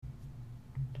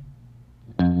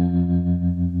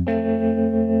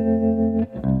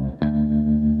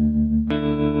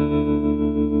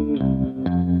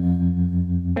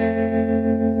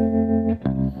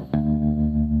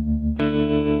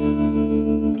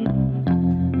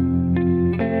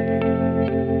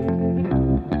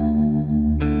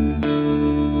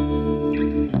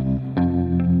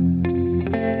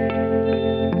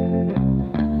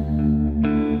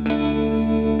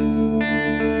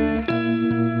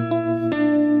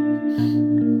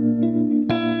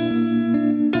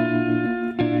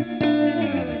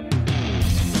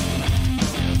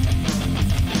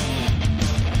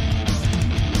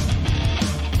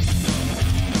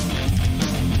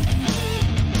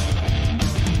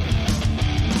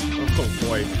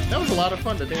sorry. That was a lot of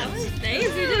fun to That dance. was nice. We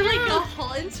did like a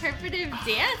whole interpretive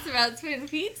dance about Twin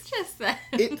Peaks just then.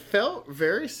 It felt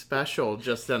very special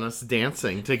just in us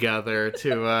dancing together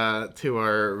to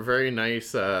our very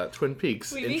nice Twin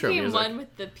Peaks We intro became music. one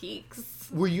with the peaks.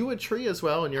 Were you a tree as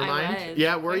well in your I mind? was.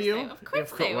 Yeah, Of were course you? I- of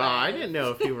course I Well, I was. didn't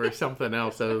know if you were something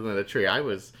else other than a tree. I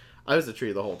was a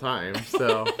tree the whole time.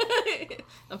 So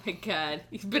Oh my god,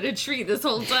 you've been a tree this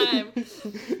whole time.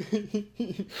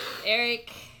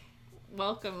 Eric,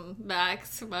 welcome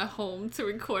back to my home to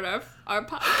record our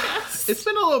podcast. it's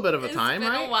been a little bit of a It's time, been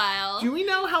right? a while. Do we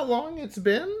know how long it's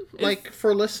been? Like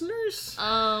for listeners?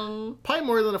 Probably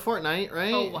more than a fortnight,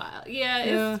 right? A while. Yeah,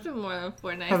 Yeah. it's been more than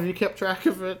 4 nights. Have you kept track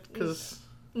of it? Because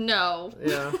No.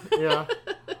 yeah.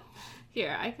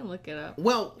 Here, I can look it up.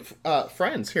 Well,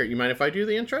 friends, here, you mind if I do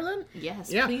the intro then? Yes,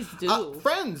 Yeah. please do.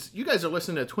 Friends, you guys are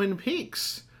listening to Twin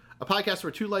Peaks, a podcast where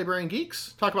two librarian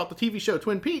geeks talk about the TV show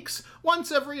Twin Peaks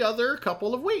once every other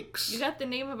couple of weeks. You got the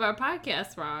name of our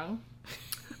podcast wrong.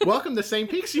 Welcome to St.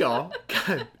 Peaks, y'all.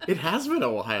 God, it has been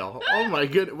a while. Oh my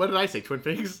goodness. What did I say, Twin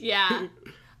Peaks? Yeah.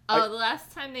 Oh, the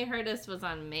last time they heard us was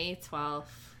on May 12th.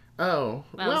 Oh,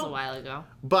 That was a while ago.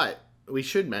 But we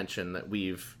should mention that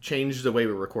we've changed the way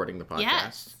we're recording the podcast.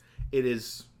 Yes. It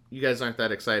is, you guys aren't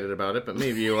that excited about it, but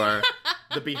maybe you are.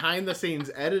 The behind the scenes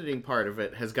editing part of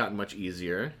it has gotten much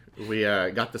easier. We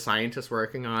got the scientists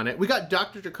working on it. We got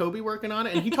Dr. Jacoby working on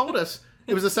it, and he told us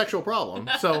it was a sexual problem.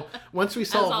 So once we As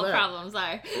solve all that, problems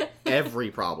are.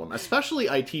 every problem, especially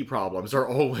IT problems, are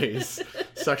always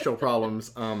sexual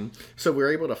problems. So we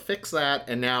were able to fix that,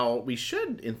 and now we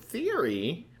should, in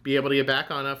theory, be able to get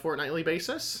back on a fortnightly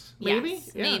basis. Maybe?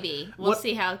 Yes, Yeah. maybe. We'll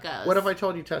see how it goes. What have I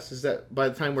told you, Tess, is that by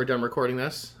the time we're done recording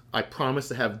this, I promise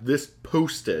to have this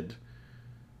posted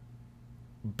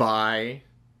by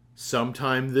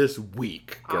sometime this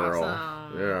week, girl.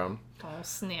 Awesome. Yeah. Oh,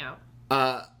 snap.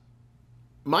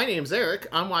 My name's Eric.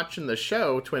 I'm watching the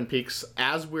show Twin Peaks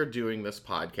as we're doing this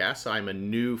podcast. I'm a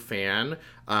new fan.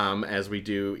 As we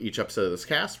do each episode of this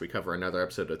cast, we cover another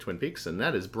episode of Twin Peaks, and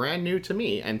that is brand new to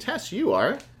me. And Tess, you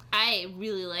are? I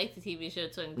really like the TV show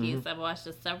Twin Peaks. I've watched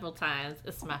it several times.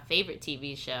 It's my favorite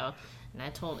TV show. And I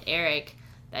told Eric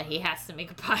that he has to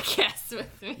make a podcast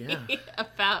with me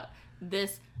about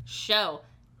this show.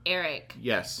 Eric,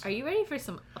 Yes. are you ready for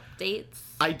some updates?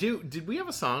 I do. Did we have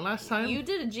a song last time? You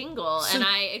did a jingle, and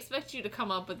I expect you to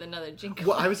come up with another jingle.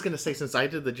 Well, I was going to say, since I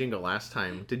did the jingle last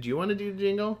time, did you want to do the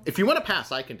jingle? If you want to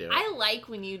pass, I can do it. I like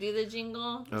when you do the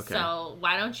jingle. Okay. So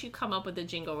why don't you come up with a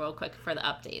jingle real quick for the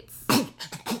updates?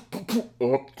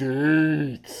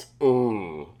 Updates.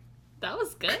 Oh. That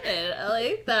was good. I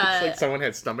like that. It's like someone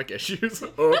had stomach issues.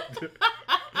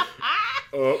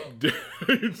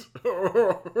 Updates.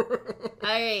 All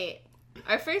right.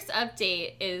 Our first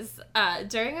update is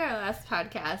during our last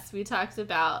podcast, we talked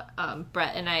about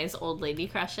Brett and I's old lady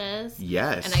crushes.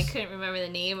 Yes. And I couldn't remember the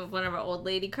name of one of our old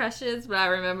lady crushes, but I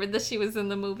remembered that she was in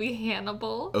the movie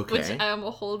Hannibal, Okay. which I'm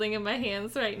holding in my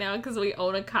hands right now because we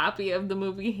own a copy of the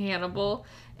movie Hannibal,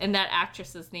 and that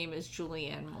actress's name is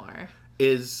Julianne Moore.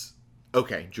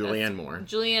 Okay, Julianne Moore.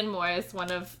 Julianne Moore is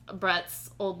one of Brett's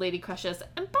old lady crushes.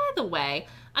 And by the way,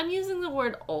 I'm using the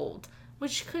word old,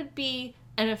 which could be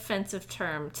an offensive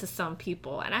term to some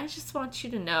people. And I just want you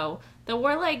to know that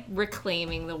we're like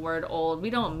reclaiming the word old. We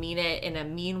don't mean it in a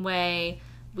mean way.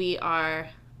 We are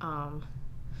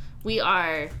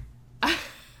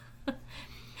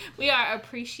we are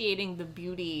appreciating the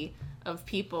beauty of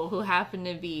people who happen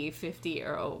to be 50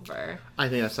 or over. I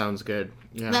think that sounds good.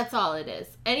 Yeah. That's all it is.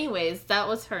 Anyways, that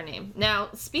was her name. Now,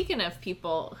 speaking of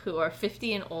people who are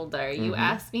 50 and older, you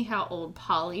asked me how old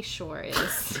Pauly Shore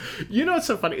is. You know what's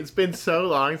so funny? It's been so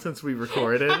long since we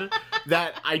recorded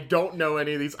that I don't know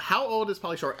any of these. How old is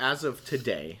Pauly Shore as of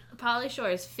today? Pauly Shore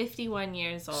is 51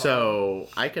 years old. So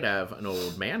I could have an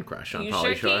old man crush on You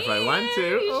Pauly sure Shore if I want to.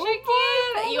 You Oh, sure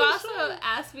can. Pauly You also Shore.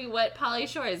 asked me what Pauly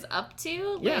Shore is up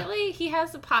to Yeah. lately. He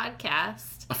has a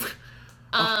podcast.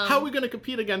 How are we going to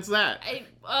compete against that?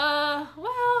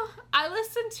 I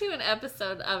listened to an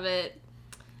episode of it,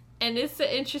 and it's an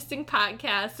interesting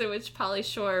podcast in which Pauly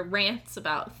Shore rants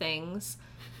about things.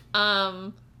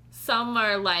 Some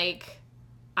are like,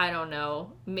 I don't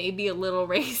know, maybe a little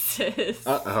racist.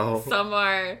 Uh-oh. Some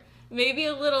are maybe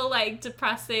a little like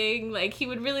depressing. Like he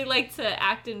would really like to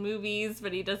act in movies,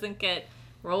 but he doesn't get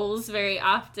roles very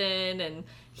often. And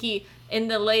he in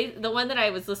the one that I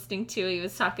was listening to, he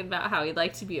was talking about how he'd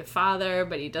like to be a father,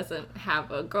 but he doesn't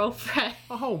have a girlfriend.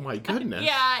 Oh my goodness.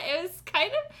 Yeah, it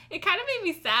kind of made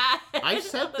me sad. I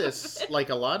said this like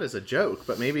a lot as a joke,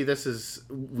 but maybe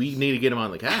we need to get him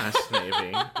on the cast,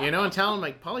 maybe. You know, and tell him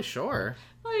like Pauly Shore.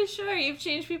 Pauly Pauly Shore, you've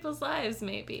changed people's lives,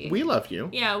 maybe. We love you.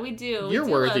 Yeah, we do. You're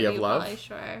worthy of love. Pauly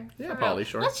Shore. Yeah, For real. Pauly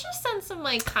Shore. Let's just send some,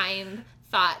 like, kind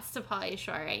thoughts to Pauly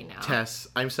Shore right now. Tess,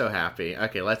 I'm so happy.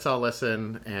 Okay, let's all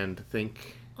listen and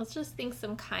think. Let's just think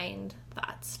some kind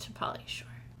thoughts to Pauly Shore.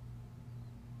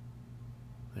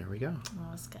 There we go.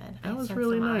 That was good. That was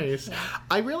really nice. Yeah.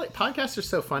 Podcasts are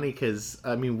so funny because,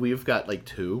 I mean, we've got like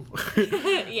 2.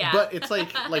 Yeah. But it's like,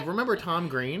 remember Tom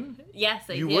Green? Yes,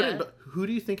 I do. You wouldn't, but who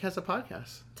do you think has a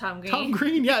podcast? Tom Green. Tom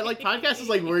Green, yeah. Like, podcast is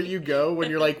like where you go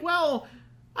when you're like, well,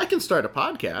 I can start a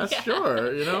podcast, Yeah.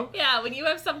 sure, you know? Yeah, when you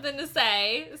have something to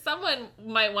say, someone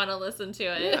might want to listen to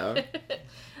it.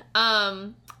 Yeah.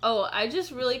 Oh, I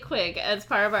just really quick, as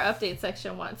part of our update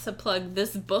section, want to plug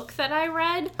this book that I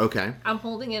read. Okay. I'm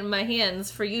holding it in my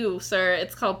hands for you, sir.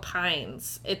 It's called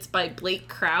Pines. It's by Blake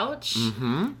Crouch.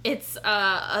 Mm-hmm. It's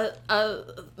a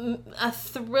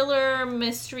thriller,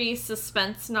 mystery,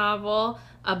 suspense novel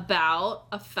about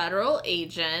a federal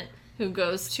agent who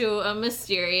goes to a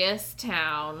mysterious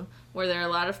town where there are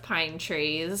a lot of pine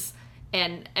trees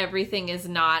and everything is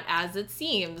not as it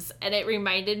seems. And it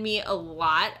reminded me a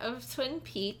lot of Twin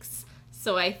Peaks,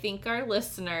 so I think our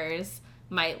listeners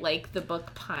might like the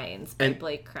book Pines by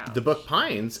Blake Crouch. The book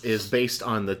Pines is based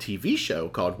on the TV show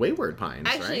called Wayward Pines,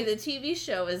 Actually, right? the TV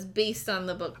show is based on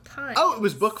the book Pines. Oh, it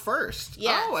was book first.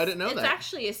 Yes. Oh, I didn't know that. It's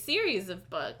actually a series of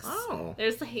books. Oh.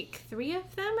 There's like 3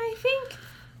 of them, I think.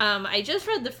 I just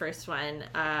read the first one,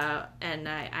 and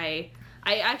I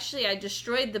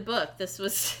destroyed the book. This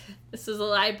was a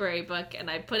library book, and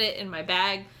I put it in my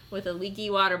bag with a leaky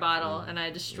water bottle, and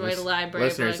I destroyed a library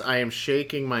Listeners, book. I am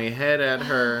shaking my head at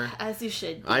her. As you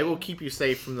should be. I will keep you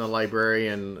safe from the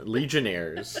librarian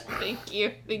legionnaires. Thank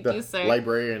you, The sir.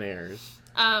 librarianaires.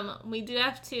 We do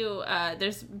have to,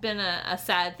 there's been a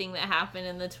sad thing that happened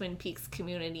in the Twin Peaks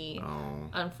community. Oh.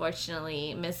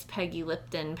 Unfortunately, Miss Peggy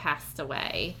Lipton passed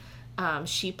away.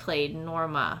 She played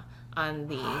Norma on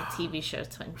the TV show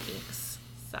Twin Peaks.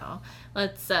 So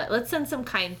let's send some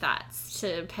kind thoughts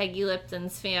to Peggy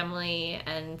Lipton's family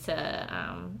and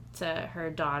to her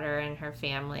daughter and her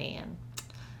family, and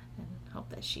hope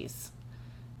that she's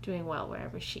doing well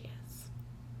wherever she is.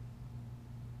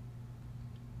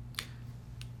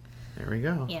 There we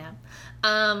go. Yeah.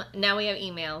 Now we have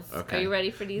emails. Okay. Are you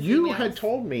ready for these You emails? had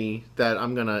told me that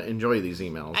I'm going to enjoy these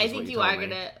emails. I is think what you are told me.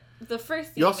 going to. The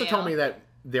first You also email- told me that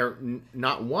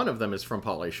not one of them is from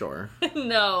Pauly Shore.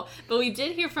 No, but we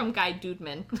did hear from Guy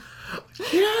Dudeman.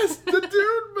 Yes, the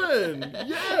Dudeman.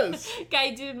 Yes.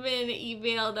 Guy Dudeman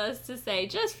emailed us to say,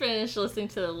 just finished listening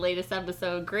to the latest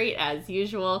episode. Great as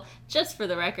usual. Just for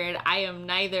the record, I am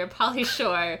neither Pauly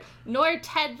Shore nor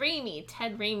Ted Raimi.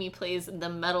 Ted Raimi plays the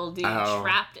metal dude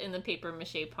trapped in the paper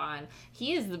mache pond.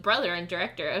 He is the brother and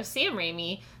director of Sam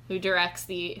Raimi, who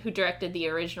directed the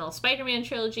original Spider-Man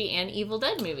trilogy and Evil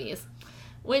Dead movies.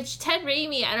 Which Ted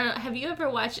Raimi, I don't know, have you ever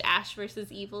watched Ash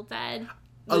vs. Evil Dead?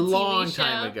 A long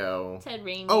time ago. Ted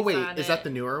Raimi. Oh wait, is that the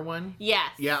newer one?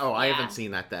 Yes. Yeah. Oh, I haven't seen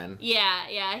that then.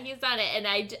 Yeah, he's on it, and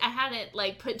I hadn't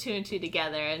like put 2 and 2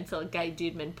 together until Guy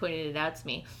Dudeman pointed it out to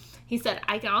me. He said,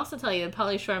 I can also tell you that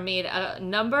Pauly Shore made a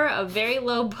number of very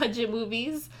low budget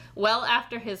movies well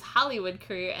after his Hollywood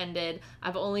career ended.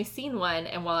 I've only seen one,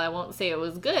 and while I won't say it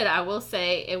was good, I will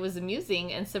say it was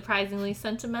amusing and surprisingly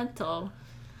sentimental.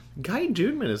 Guy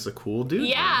Dudeman is a cool dude.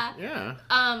 Yeah.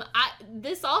 Yeah.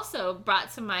 This also brought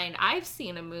to mind, I've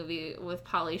seen a movie with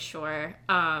Pauly Shore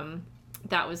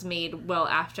that was made well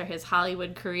after his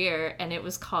Hollywood career, and it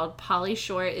was called Pauly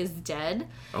Shore is Dead,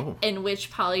 in which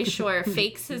Pauly Shore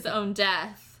fakes his own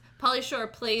death. Pauly Shore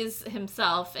plays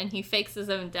himself, and he fakes his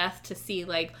own death to see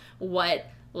what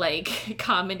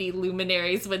comedy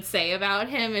luminaries would say about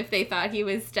him if they thought he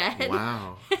was dead.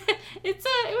 Wow.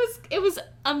 It was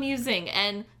amusing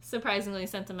and surprisingly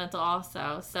sentimental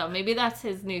also. So maybe that's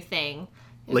his new thing.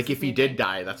 Like if he did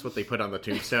die, that's what they put on the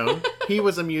tombstone. He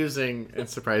was amusing and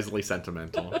surprisingly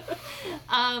sentimental.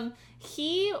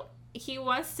 He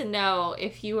wants to know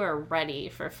if you are ready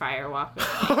for Fire Walk with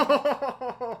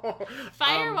Me.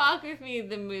 Fire Walk with Me,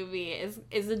 the movie,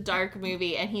 is a dark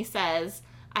movie, and he says,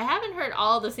 I haven't heard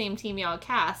all the same Team Y'all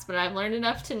cast, but I've learned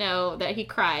enough to know that he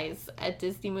cries at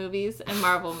Disney movies and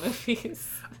Marvel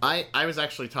movies. I was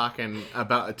actually talking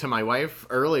to my wife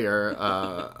earlier,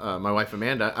 my wife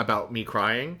Amanda, about me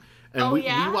crying. And we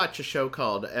watch a show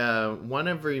called One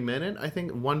Every Minute, I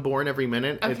think. One Born Every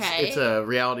Minute. Okay. It's a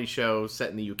reality show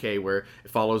set in the UK where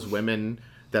it follows women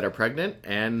that are pregnant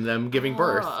and them giving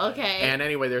birth. Okay. And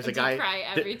anyway, there's a guy. You cry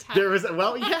every time.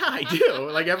 I do.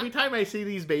 Like every time I see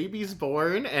these babies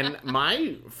born, and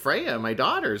my Freya, my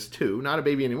daughter's 2, not a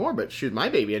baby anymore, but she's my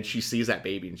baby, and she sees that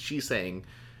baby and she's saying,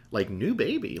 like new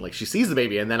baby. Like she sees the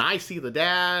baby and then I see the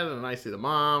dad and I see the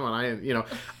mom and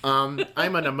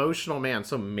I'm an emotional man.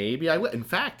 So maybe I will. In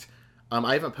fact,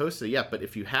 I haven't posted it yet, but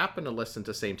if you happen to listen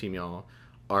to Same Team Y'all,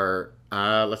 our,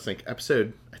 let's think,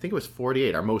 episode, I think it was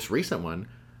 48, our most recent one,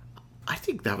 I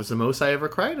think that was the most I ever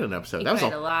cried in an episode. That was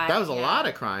a lot. That was a lot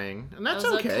of crying, and that's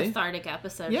that was okay. A cathartic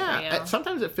episode. Yeah, for you.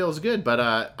 Sometimes it feels good, but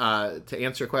to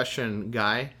answer your question,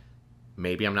 Guy,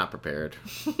 maybe I'm not prepared.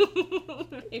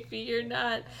 Maybe you're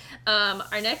not.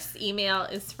 Our next email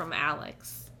is from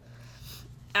Alex.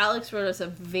 Alex wrote us a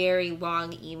very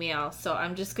long email, so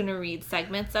I'm just going to read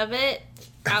segments of it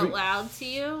out loud to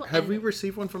you. Have we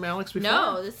received one from Alex before?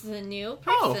 No, this is a new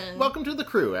person. Oh, welcome to the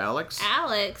crew, Alex.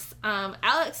 Alex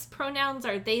pronouns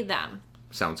are they, them.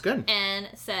 Sounds good. And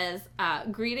says,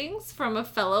 greetings from a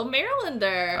fellow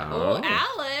Marylander. Oh,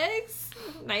 Alex.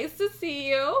 Nice to see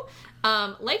you.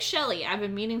 Like Shelly, I've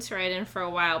been meaning to write in for a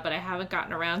while, but I haven't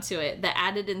gotten around to it. The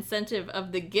added incentive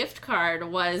of the gift card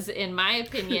was, in my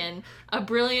opinion, a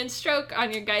brilliant stroke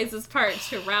on your guys' part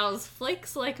to rouse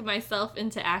flakes like myself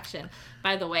into action.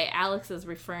 By the way, Alex is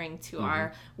referring to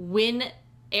our Win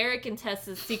Eric and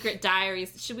Tessa's Secret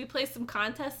Diaries. Should we play some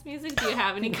contest music? Do you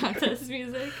have any contest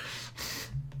music?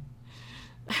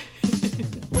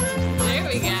 There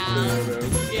we go.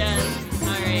 Yes. All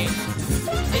right.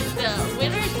 It's the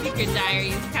Winner Secret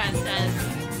Diaries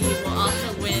contest. You will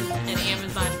also win an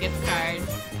Amazon gift card.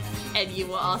 And you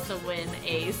will also win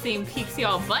a Same Peaks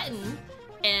Y'all button.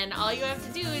 And all you have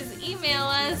to do is email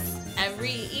us.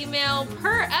 Every email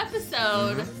per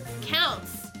episode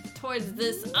counts towards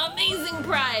this amazing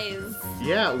prize.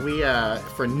 Yeah, we,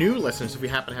 for new listeners, if we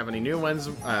happen to have any new ones,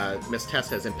 Miss Tess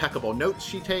has impeccable notes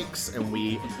she takes, and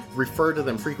we refer to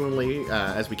them frequently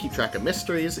as we keep track of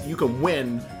mysteries. You can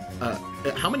win,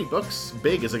 how many books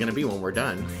big is it going to be when we're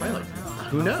done? Probably,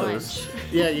 who knows?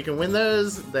 Yeah, you can win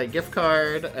those, that gift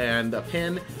card, and a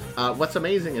pin. What's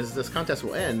amazing is this contest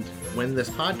will end when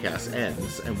this podcast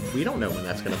ends, and we don't know when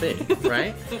that's going to be,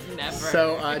 right? Never.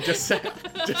 So just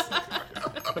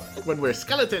when we're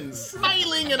skeletons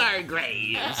smiling in our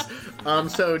graves.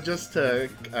 So just to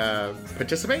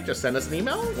participate, just send us an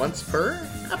email once per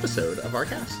episode of our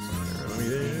cast.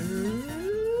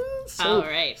 All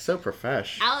right. So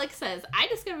profesh. Alex says, I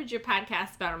discovered your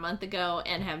podcast about a month ago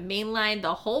and have mainlined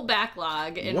the whole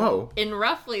backlog in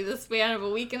roughly the span of a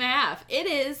week and a half. It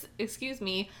is,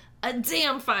 a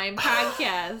damn fine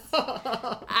podcast.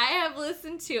 I have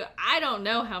listened to, I don't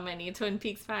know how many Twin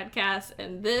Peaks podcasts,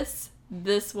 and this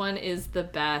one is the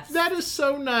best. That is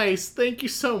so nice. Thank you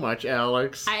so much,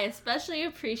 Alex. I especially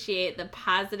appreciate the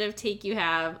positive take you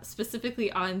have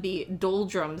specifically on the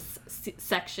doldrums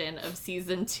section of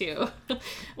season 2.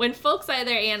 When folks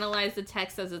either analyze the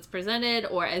text as it's presented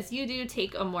or, as you do,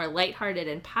 take a more lighthearted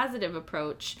and positive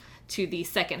approach to the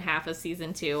second half of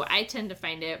season 2, I tend to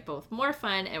find it both more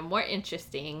fun and more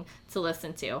interesting to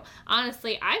listen to.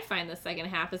 Honestly, I find the second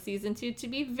half of season 2 to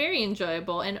be very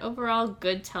enjoyable and overall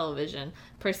good television.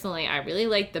 Personally, I really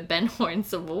like the Ben Horn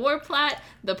Civil War plot,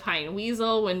 the Pine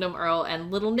Weasel, Wyndham Earl,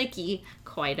 and Little Nicky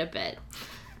quite a bit.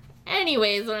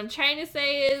 Anyways, what I'm trying to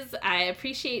say is I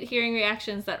appreciate hearing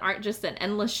reactions that aren't just an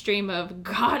endless stream of,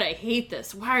 God, I hate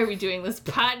this. Why are we doing this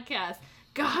podcast?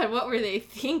 God, what were they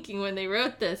thinking when they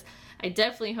wrote this? I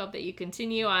definitely hope that you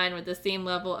continue on with the same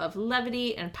level of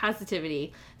levity and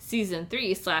positivity. Season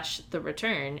 3 / The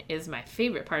Return is my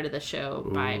favorite part of the show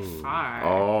by far.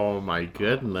 Oh my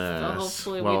goodness. So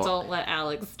hopefully we don't let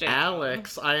Alex down.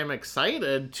 Alex, I am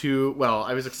excited to,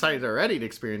 I was excited already to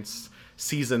experience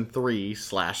Season 3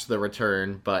 / The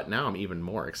Return, but now I'm even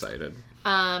more excited.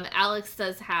 Alex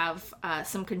does have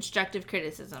some constructive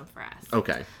criticism for us.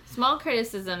 Okay. Small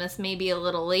criticism, this may be a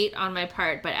little late on my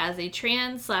part, but as a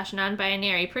trans /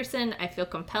 non-binary person, I feel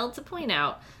compelled to point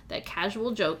out that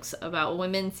casual jokes about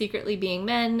women secretly being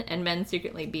men and men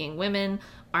secretly being women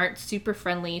aren't super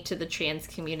friendly to the trans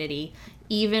community,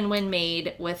 even when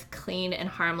made with clean and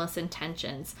harmless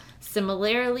intentions.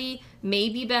 Similarly, may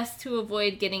be best to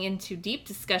avoid getting into deep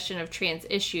discussion of trans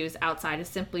issues outside of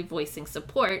simply voicing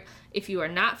support if you are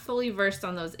not fully versed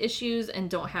on those issues and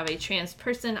don't have a trans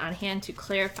person on hand to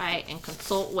clarify and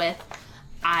consult with.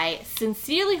 I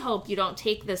sincerely hope you don't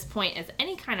take this point as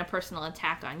any kind of personal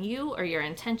attack on you or your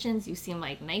intentions. You seem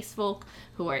like nice folk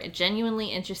who are genuinely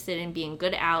interested in being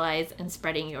good allies and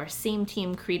spreading your same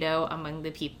team credo among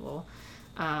the people.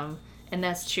 And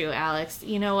that's true, Alex.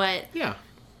 You know what? Yeah.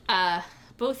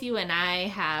 Both you and I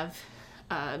have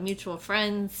mutual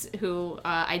friends who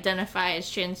identify as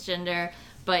transgender,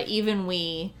 but even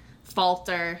we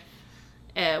falter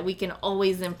We can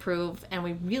always improve, and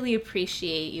we really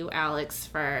appreciate you, Alex,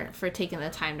 for taking the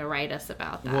time to write us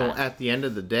about that. Well, at the end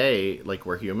of the day, like,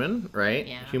 we're human, right?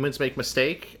 Yeah. Humans make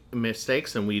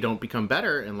mistakes, and we don't become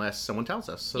better unless someone tells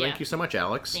us. So thank you so much,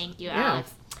 Alex. Thank you,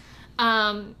 Alex.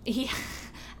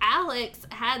 Alex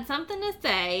had something to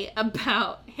say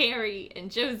about Harry and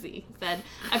Josie. He said,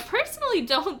 I personally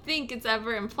don't think it's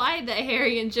ever implied that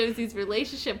Harry and Josie's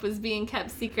relationship was being kept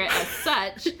secret as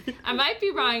such. I might be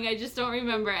wrong, I just don't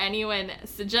remember anyone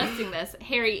suggesting this.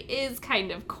 Harry is kind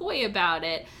of coy about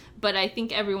it, but I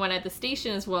think everyone at the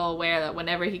station is well aware that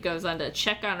whenever he goes on to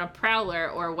check on a prowler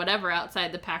or whatever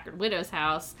outside the Packard widow's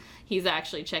house, he's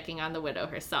actually checking on the widow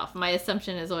herself. My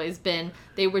assumption has always been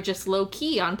they were just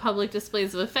low-key on public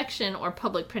displays of affection or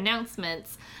public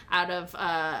pronouncements out of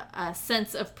a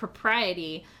sense of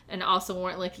propriety, and also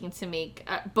weren't looking to make,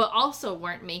 but also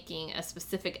weren't making a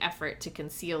specific effort to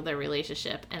conceal their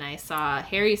relationship. And I saw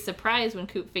Harry's surprise when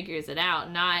Coop figures it out,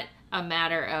 not a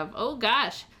matter of, oh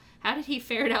gosh, how did he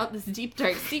ferret out this deep,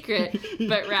 dark secret?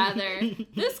 But rather,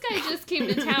 this guy just came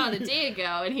to town a day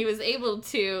ago, and he was able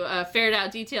to ferret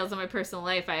out details of my personal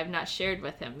life I have not shared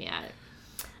with him yet.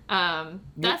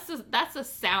 That's a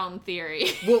sound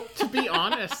theory. Well, to be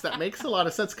honest, that makes a lot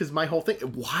of sense, because my whole thing,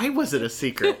 why was it a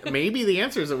secret? Maybe the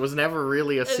answer is it was never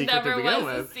really a secret to begin with. It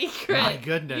never was a secret. My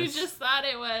goodness. You just thought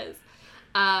it was.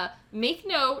 Make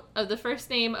note of the first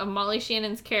name of Molly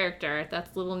Shannon's character.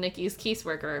 That's Little Nicky's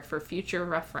caseworker for future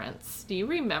reference. Do you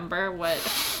remember what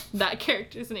that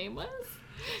character's name was?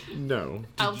 No.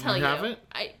 I'll tell you. Have it?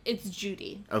 It's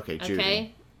Judy. Okay, Judy.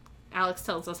 Okay? Alex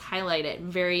tells us highlight it.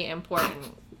 Very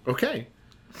important. Okay.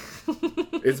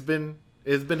 It's been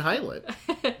highlight.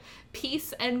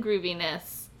 Peace and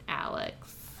grooviness,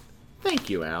 Alex. Thank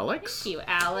you, Alex. Thank you,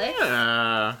 Alex.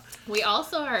 Yeah. We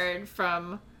also heard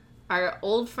from our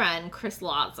old friend, Chris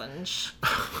Lozenge.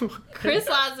 Chris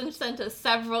Lozenge sent us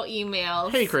several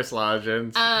emails. Hey, Chris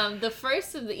Lozenge. The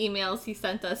first of the emails he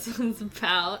sent us was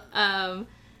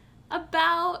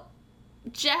about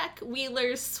Jack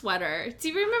Wheeler's sweater. Do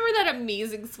you remember that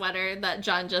amazing sweater that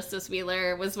John Justice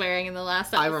Wheeler was wearing in the last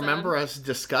episode? I remember us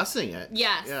discussing it.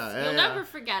 Yes. You'll never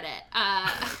forget it.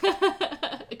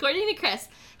 According to Chris,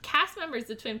 cast members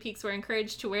of Twin Peaks were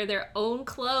encouraged to wear their own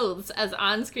clothes as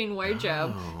on-screen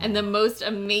wardrobe, and the most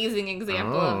amazing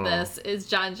example of this is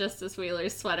John Justice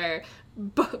Wheeler's sweater,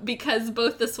 because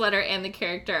both the sweater and the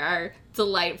character are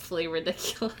delightfully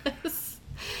ridiculous.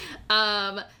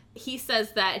 He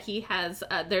says that he has,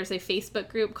 there's a Facebook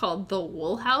group called the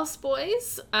Wool House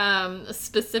Boys,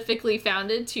 specifically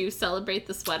founded to celebrate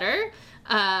the sweater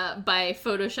by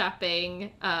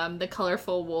photoshopping the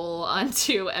colorful wool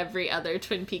onto every other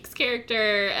Twin Peaks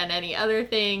character and any other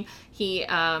thing. He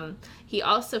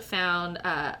also found,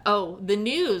 the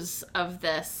news of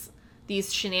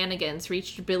these shenanigans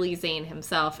reached Billy Zane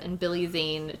himself, and Billy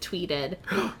Zane tweeted,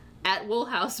 at Wool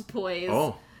House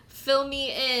Boys, fill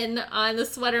me in on the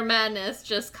sweater madness,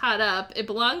 just caught up. It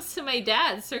belongs to my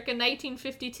dad, circa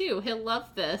 1952. He'll love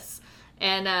this.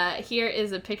 And here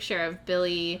is a picture of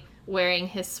Billy wearing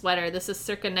his sweater. This is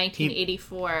circa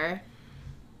 1984.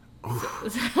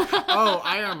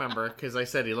 I remember, because I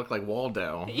said he looked like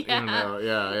Waldo. Yeah.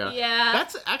 Yeah.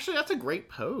 That's a great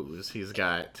pose he's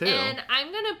got, too. And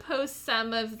I'm going to post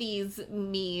some of these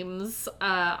memes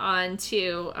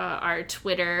onto our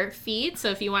Twitter feed. So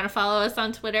if you want to follow us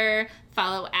on Twitter,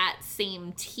 follow at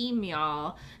Same Team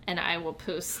Y'all, and I will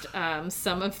post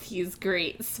some of these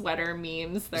great sweater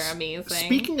memes. They're amazing.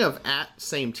 Speaking of at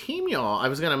Same Team Y'all, I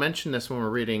was going to mention this when we're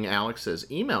reading Alex's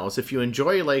emails. If you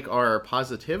enjoy our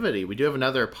positivity, we do have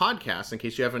another podcast, in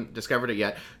case you haven't discovered it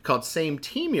yet, called Same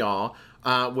Team Y'all,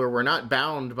 where we're not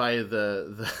bound by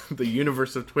the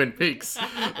universe of Twin Peaks.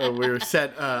 We're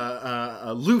set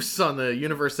loose on the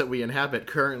universe that we inhabit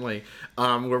currently,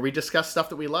 where we discuss stuff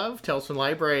that we love, Tales from the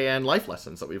Library, and life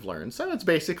lessons that we've learned. So it's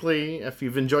basically, if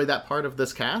you've enjoyed that part of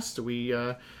this cast, we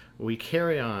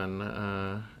carry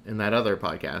on in that other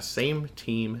podcast, Same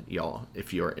Team Y'all,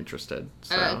 if you're interested.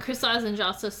 So. Chris Lozenge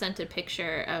also sent a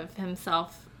picture of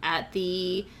himself at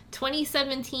the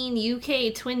 2017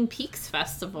 UK Twin Peaks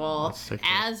Festival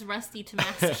as Rusty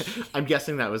Tomasky. I'm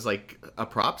guessing that was like a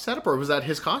prop setup, or was that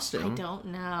his costume? I don't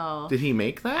know. Did he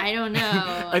make that? I don't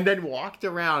know. And then walked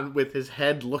around with his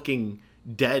head looking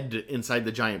dead inside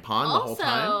the giant pond the whole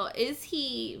time? Also,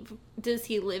 does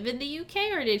he live in the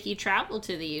UK, or did he travel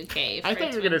to the UK? I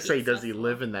thought you were going to say, does he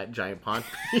live in that giant pond?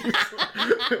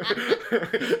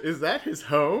 Is that his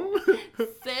home?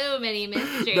 So many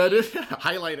mysteries. That is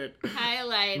highlighted.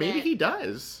 Maybe he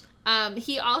does.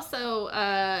 He also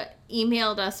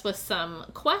emailed us with some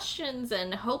questions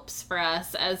and hopes for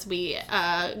us as we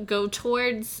go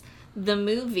towards the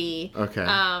movie. Okay.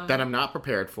 That I'm not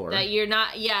prepared for. That you're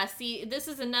not. Yeah. See, this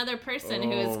is another person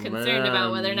who is concerned man.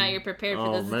 about whether or not you're prepared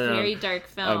for this very dark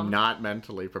film. I'm not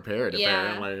mentally prepared.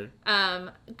 Apparently.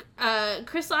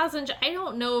 Chris Lozenge, I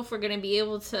don't know if we're going to be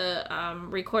able to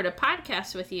record a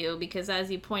podcast with you because, as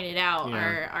you pointed out,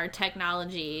 our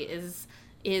technology is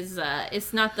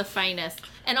it's not the finest,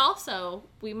 and also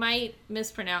we might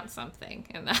mispronounce something,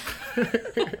 and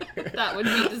that would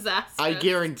be disastrous. I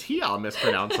guarantee I'll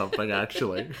mispronounce something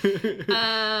actually.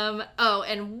 Oh,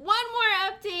 and one more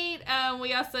update.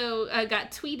 We also got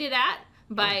tweeted at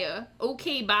by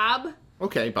OK Bob.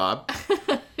 Okay, Bob.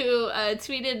 Who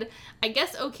tweeted, I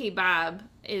guess OK Bob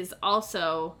is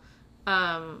also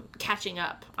catching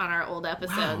up on our old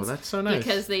episodes. Wow, that's so nice.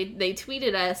 Because they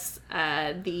tweeted us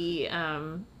the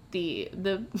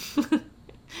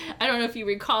I don't know if you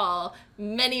recall,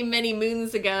 many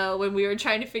moons ago when we were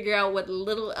trying to figure out what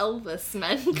Little Elvis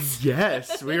meant.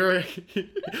 Yes, we were.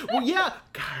 Well, yeah.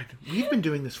 God, we've been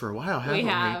doing this for a while, haven't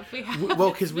we? We have.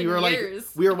 Well, because we were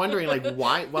years. we were wondering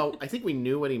why. Well, I think we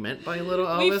knew what he meant by Little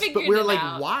Elvis, but we were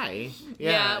why?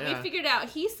 Yeah, we figured out.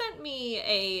 He sent me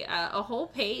a whole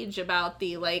page about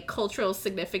the cultural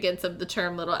significance of the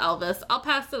term Little Elvis. I'll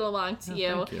pass it along to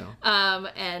you. Thank you.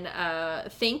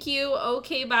 And thank you,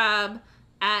 OK Bob.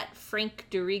 At Frank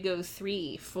Dorigo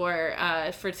 3 for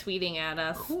tweeting at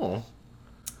us. Cool.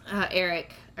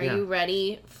 Eric, are you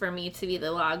ready for me to be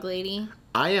the log lady?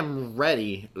 I am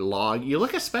ready, log. You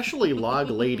look especially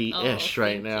log lady-ish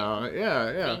right now.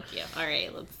 Yeah. Thank you. All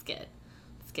right, let's get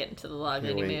into the log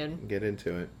lady mood. Get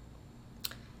into it.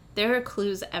 There are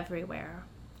clues everywhere,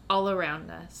 all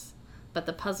around us, but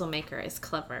the puzzle maker is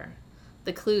clever.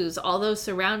 The clues, although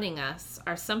surrounding us,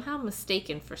 are somehow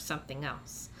mistaken for something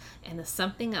else. And the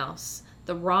something else,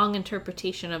 the wrong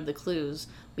interpretation of the clues,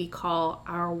 we call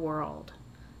our world.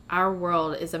 Our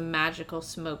world is a magical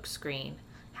smokescreen.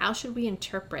 How should we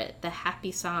interpret the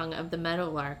happy song of the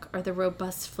meadowlark or the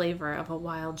robust flavor of a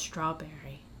wild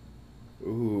strawberry?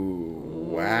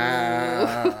 Ooh,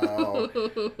 wow.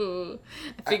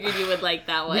 I figured you would like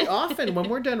that one. We often, when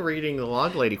we're done reading the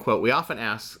log lady quote, we often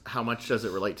ask how much does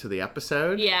it relate to the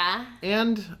episode. Yeah.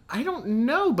 And I don't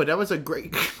know, but that was a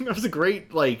great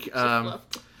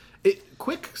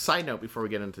quick side note before we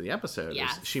get into the episode.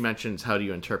 Yes. She mentions how do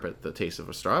you interpret the taste of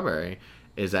a strawberry.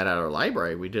 Is that at our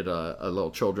library we did a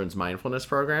little children's mindfulness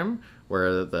program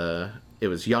where it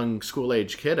was young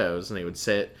school-age kiddos and they would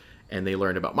sit and they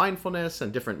learned about mindfulness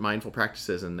and different mindful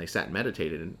practices, and they sat and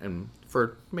meditated and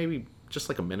for maybe just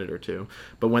like a minute or two.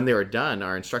 But when they were done,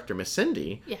 our instructor, Miss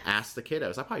Cindy, asked the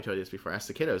kiddos, I probably told you this before, asked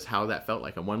the kiddos how that felt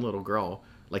like. And one little girl,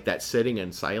 like that sitting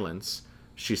in silence,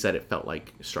 she said it felt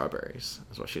like strawberries,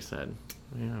 is what she said.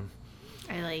 Yeah.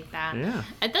 I like that. Yeah.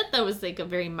 I thought that was like a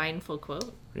very mindful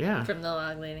quote. Yeah. From the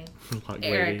log lady. Log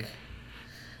Eric, lady.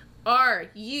 are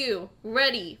you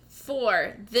ready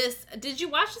for this? Did you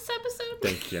watch this episode?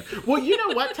 Thank you. Well, you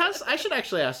know what, Tess? I should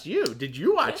actually ask you. Did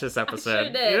you watch this episode? I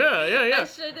sure did. Yeah. I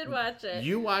sure did watch it.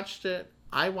 You watched it.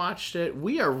 I watched it.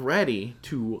 We are ready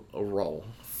to roll.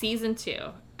 Season 2,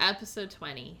 episode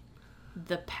 20,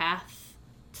 The Path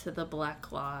to the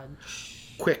Black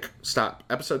Lodge. Quick stop.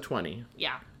 Episode 20.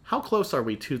 Yeah. How close are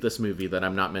we to this movie that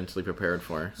I'm not mentally prepared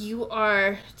for? You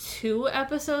are 2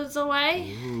 episodes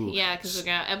away. Ooh. Yeah, because we're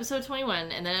going to episode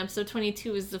 21, and then episode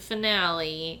 22 is the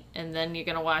finale, and then you're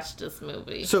going to watch this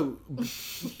movie. So,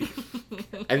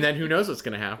 and then who knows what's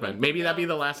going to happen? Maybe that'll be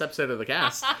the last episode of the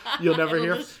cast. You'll never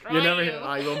hear. You'll never hear.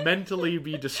 I will mentally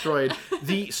be destroyed.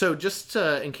 So just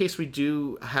in case we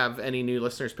do have any new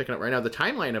listeners picking up right now, the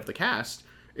timeline of the cast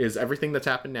is everything that's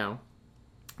happened now.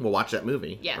 We'll watch that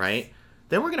movie, right?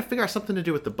 Then we're going to figure out something to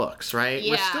do with the books, right?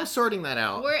 Yeah. We're still sorting that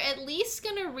out. We're at least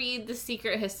going to read The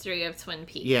Secret History of Twin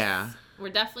Peaks. Yeah.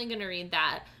 We're definitely going to read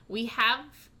that. We have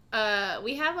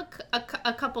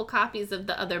a couple copies of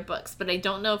the other books, but I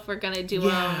don't know if we're going to do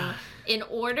them in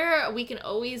order. We can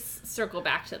always circle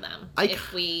back to them.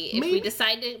 If we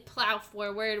decide to plow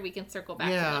forward, we can circle back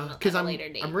to them at a later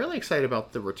date. I'm really excited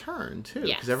about the return, too,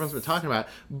 because everyone's been talking about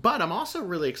it. But I'm also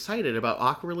really excited about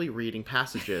awkwardly reading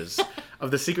passages of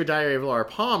The Secret Diary of Laura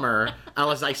Palmer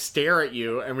as I stare at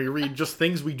you and we read just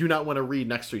things we do not want to read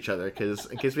next to each other, because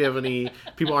in case we have any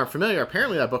people aren't familiar,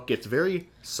 apparently that book gets very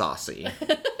saucy.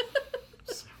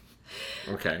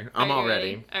 Okay, I'm all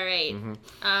ready. All right.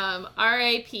 Mm-hmm.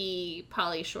 R.I.P.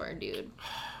 Pauly Shore, dude.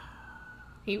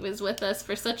 He was with us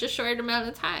for such a short amount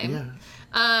of time.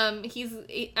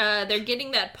 Yeah. They're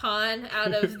getting that pawn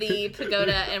out of the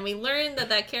pagoda, and we learned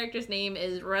that character's name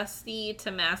is Rusty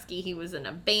Tomasky. He was in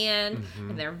a band,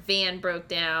 and their van broke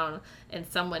down, and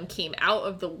someone came out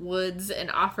of the woods and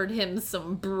offered him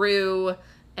some brew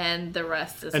And the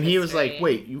rest is And he was history. like,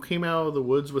 wait, you came out of the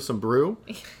woods with some brew?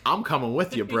 I'm coming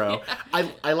with you, bro. Yeah.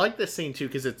 I like this scene, too,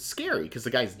 because it's scary, because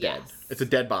the guy's dead. Yes. It's a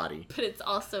dead body. But it's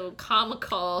also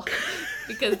comical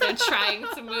because they're trying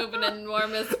to move an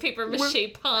enormous paper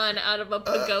mache pond out of a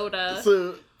pagoda.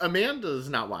 So Amanda's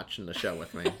not watching the show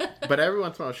with me, but every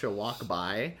once in a while she'll walk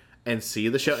by and see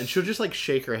the show, and she'll just like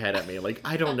shake her head at me, like,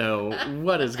 I don't know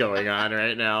what is going on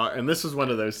right now. And this is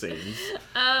one of those scenes.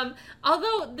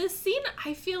 Although this scene,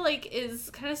 I feel like,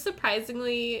 is kind of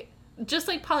surprisingly, just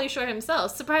like Pauly Shore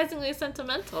himself, surprisingly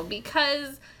sentimental,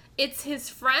 because it's his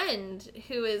friend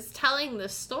who is telling the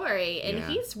story, and Yeah.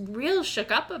 he's real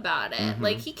shook up about it. Mm-hmm.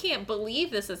 Like, he can't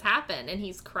believe this has happened, and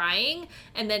he's crying,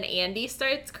 and then Andy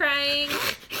starts crying.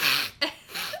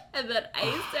 And then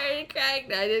I started crying.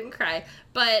 No, I didn't cry.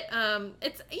 But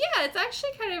it's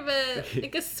actually kind of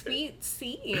a sweet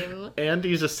scene.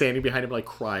 Andy's just standing behind him, like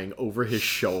crying over his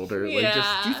shoulder. Like, just,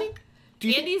 Yeah. do you think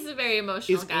Andy's a very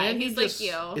emotional guy. Andy He's just, like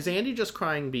you. Is Andy just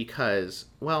crying because,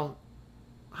 well,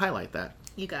 highlight that.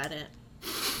 You got it.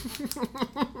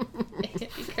 Andy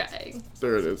crying.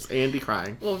 There it is. Andy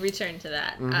crying. We'll return to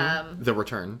that. The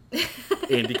return.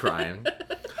 Andy crying.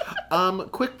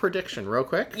 Quick prediction, real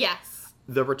quick. Yes.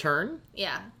 The return,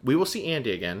 Yeah. we will see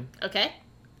Andy again, Okay.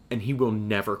 and he will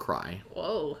never cry.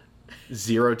 Whoa.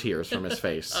 0 tears from his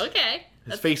face. Okay.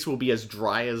 His face will be as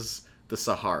dry as the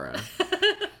Sahara.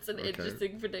 That's an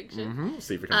interesting prediction.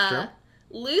 See if it comes true.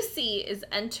 Lucy is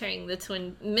entering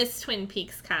the Miss Twin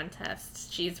Peaks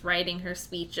contest. She's writing her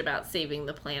speech about saving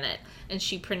the planet, and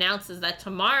she pronounces that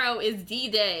tomorrow is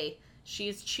D-Day.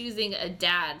 She's choosing a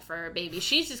dad for her baby.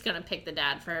 She's just going to pick the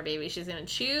dad for her baby. She's going to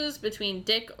choose between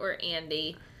Dick or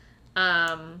Andy.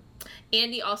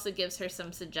 Andy also gives her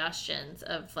some suggestions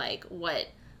of, like, what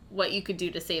you could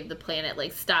do to save the planet.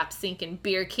 Like, stop sinking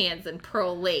beer cans in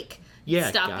Pearl Lake.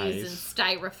 Yeah, Stop guys. using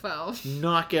styrofoam.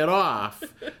 Knock it off.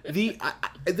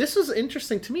 This is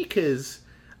interesting to me because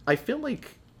I feel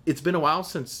like it's been a while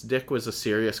since Dick was a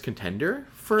serious contender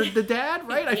for the dad,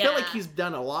 right? I feel like Yeah. he's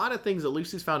done a lot of things that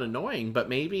Lucy's found annoying, but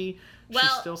maybe she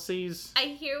still sees... I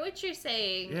hear what you're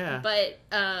saying, Yeah. but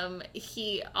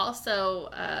he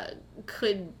also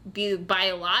could be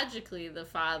biologically the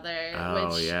father,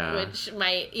 Oh, yeah. which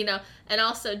might, and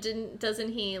also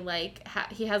doesn't he like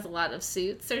he has a lot of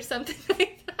suits or something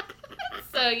like that?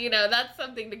 So, that's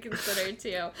something to consider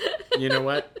too. You know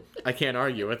what? I can't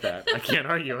argue with that.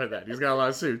 He's got a lot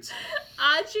of suits.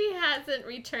 Audrey hasn't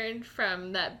returned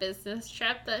from that business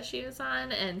trip that she was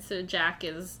on, and so Jack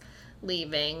is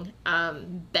leaving.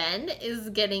 Ben is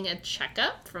getting a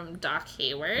checkup from Doc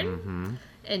Hayward,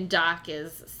 and Doc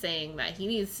is saying that he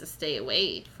needs to stay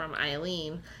away from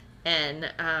Eileen,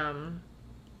 and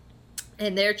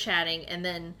they're chatting, and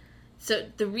then so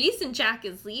the reason Jack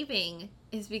is leaving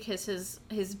is because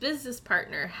his business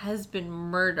partner has been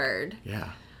murdered. Yeah.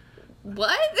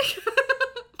 What?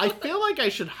 I feel like I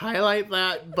should highlight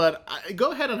that, but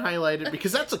go ahead and highlight it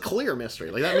because that's a clear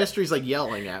mystery. Like, that mystery's like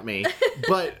yelling at me.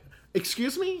 But,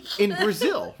 excuse me? In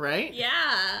Brazil, right?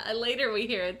 Yeah. Later we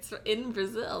hear it's in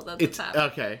Brazil. That's what's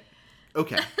happening.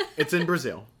 Okay. It's in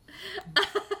Brazil.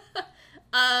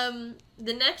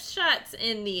 The next shot's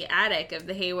in the attic of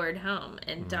the Hayward home,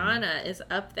 and Donna is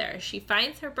up there. She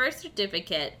finds her birth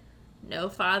certificate, no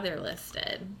father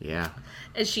listed. Yeah.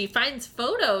 And she finds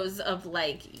photos of,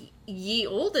 like, ye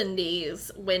olden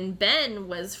days when Ben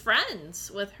was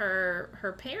friends with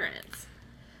her parents.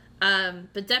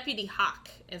 But Deputy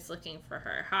Hawk is looking for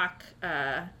her. Hawk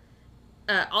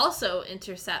also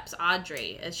intercepts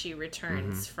Audrey as she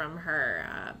returns from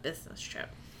her business trip.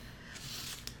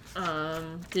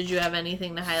 Did you have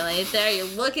anything to highlight there? You're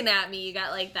looking at me. You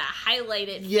got like that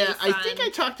highlighted. Yeah, face I think I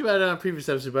talked about it on a previous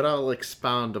episode, but I'll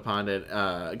expound upon it.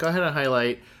 Go ahead and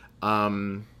highlight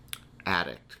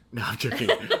addict. No, I'm joking.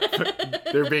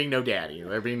 There being no daddy.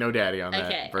 There being no daddy on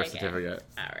that birth certificate.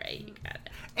 All right, you got it.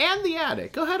 And the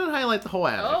attic. Go ahead and highlight the whole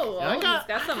attic. He's got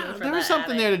something for there was that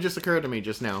something attic. there that just occurred to me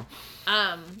just now.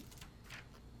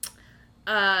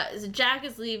 So Jack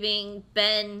is leaving.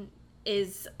 Ben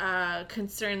is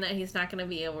concerned that he's not going to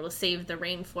be able to save the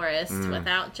rainforest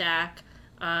without Jack.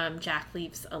 Jack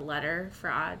leaves a letter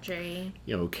for Audrey.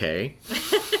 Okay.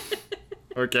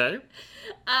 Okay.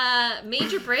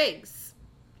 Major Briggs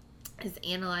is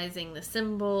analyzing the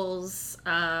symbols.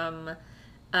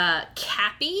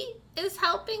 Cappy is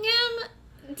helping him.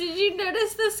 Did you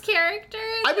notice this character?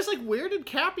 I was like, where did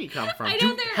Cappy come from? I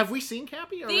know Have we seen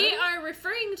Cappy already? They are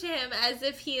referring to him as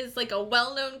if he is like a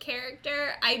well-known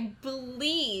character. I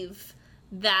believe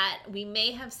that we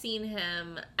may have seen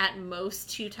him at most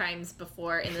 2 times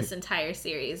before in this entire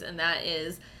series, and that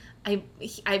is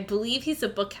I believe he's a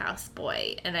bookhouse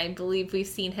boy, and I believe we've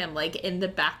seen him, like, in the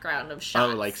background of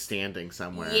shots. Oh, like standing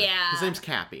somewhere. Yeah. His name's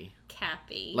Cappy.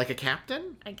 Cappy. Like a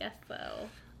captain? I guess so.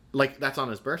 Like, that's on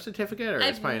his birth certificate, or I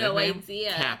it's have probably no a nickname?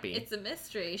 idea. Cappy. It's a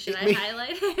mystery. Should It I may-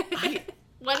 highlight it?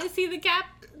 What is he the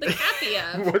Cappy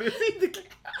of? What is he?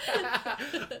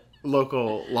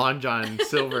 Local Long John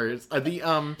Silver's.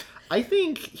 I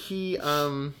think he,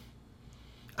 I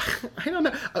don't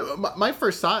know. My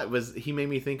first thought was he made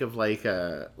me think of like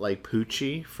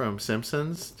Poochie from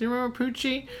Simpsons. Do you remember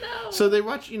Poochie? No. So they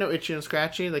watch, Itchy and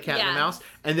Scratchy, the cat and the Yeah. mouse,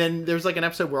 and then there's like an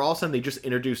episode where all of a sudden they just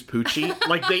introduced Poochie.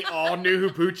 Like they all knew who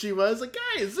Poochie was. Like,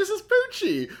 guys, this is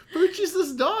Poochie. Poochie's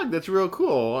this dog that's real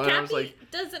cool. And I was Cappy like,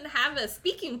 doesn't have a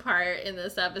speaking part in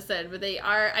this episode, but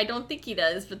I don't think he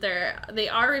does, but they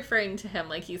are referring to him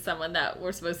like he's someone that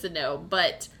we're supposed to know.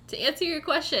 But to answer your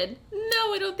question,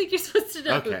 no, I don't think you're supposed to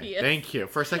know who he okay, is. thank you.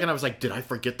 For a second I was like, did I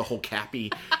forget the whole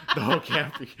Cappy?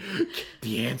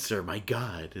 The answer, my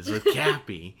God, is with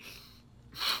Cappy.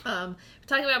 We're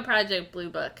talking about Project Blue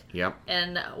Book. Yep.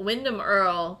 And Wyndham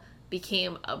Earl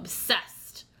became obsessed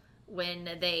when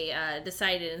they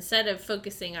decided instead of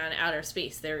focusing on outer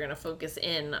space, they were going to focus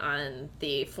in on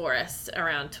the forests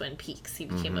around Twin Peaks. He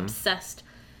became obsessed,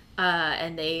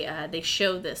 and they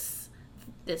show this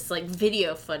like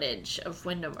video footage of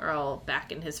Wyndham Earl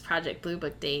back in his Project Blue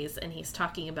Book days, and he's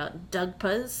talking about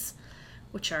Dugpas,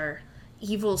 which are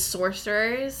evil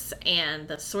sorcerers, and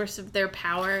the source of their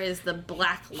power is the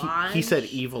Black Lodge. He said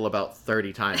evil about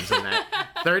 30 times in that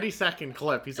 30-second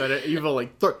clip. He said evil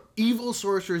like evil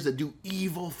sorcerers that do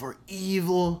evil for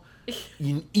evil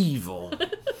in evil.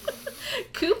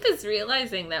 Coop is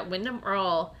realizing that Wyndham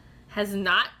Earl has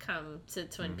not come to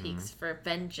Twin Peaks for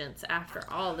vengeance after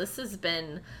all. This has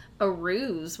been a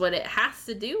ruse. What it has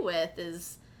to do with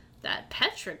is that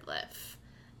petroglyph.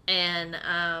 And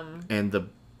the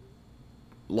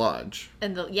lodge.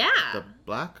 And the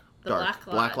Black? The Dark.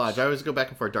 Black Lodge. I always go back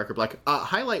and forth, dark or black.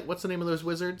 Highlight, what's the name of those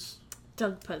wizards?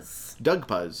 Dugpas.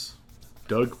 Dugpas.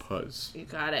 You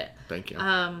got it. Thank you.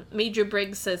 Major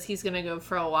Briggs says he's gonna go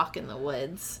for a walk in the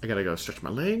woods. I gotta go stretch my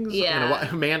legs. Yeah.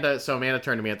 Amanda turned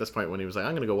to me at this point when he was like,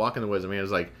 I'm gonna go walk in the woods.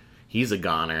 Amanda's like, he's a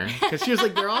goner. Because she was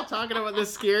like, they're all talking about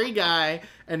this scary guy.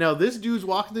 And now this dude's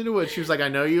walking through the woods. She was like, I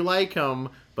know you like him,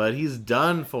 but he's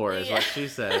done for, is what she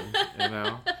said.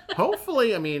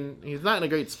 Hopefully, I mean, he's not in a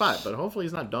great spot, but hopefully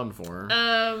he's not done for.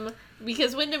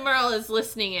 Because Wyndham Earl is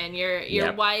listening in. Your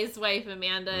Yep. wise wife,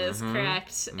 Amanda, is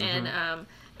correct. And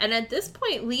at this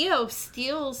point, Leo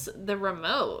steals the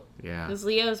remote. Yeah. Because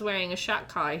Leo's wearing a shot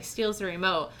collar. He steals the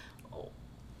remote.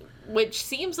 Which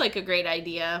seems like a great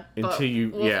idea, but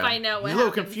we'll find out what He's a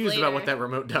little happens confused later. about what that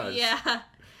remote does. Yeah.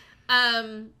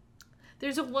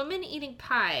 There's a woman eating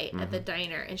pie at the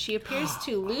diner, and she appears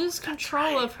to lose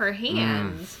control of her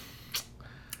hands.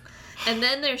 And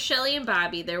then there's Shelley and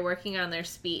Bobby. They're working on their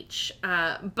speech.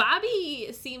 Bobby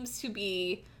seems to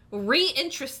be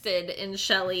reinterested in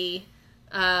Shelley.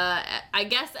 I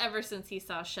guess ever since he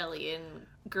saw Shelley and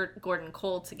Gordon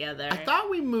Cole together. I thought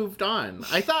we moved on.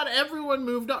 I thought everyone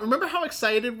moved on. Remember how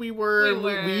excited we were?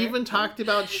 We even talked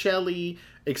about Shelley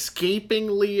escaping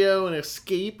Leo and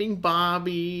escaping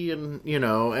Bobby, and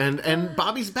and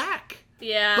Bobby's back.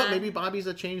 Yeah. But maybe Bobby's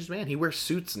a changed man. He wears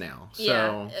suits now. So,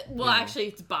 yeah. Well, actually,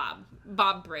 it's Bob.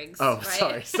 Bob Briggs. Oh,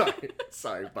 right?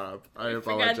 sorry, Bob. I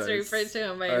forgot apologize. to refer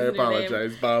to him by I his new name.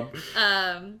 apologize, Bob.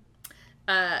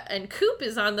 And Coop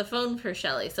is on the phone for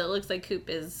Shelley, so it looks like Coop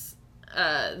is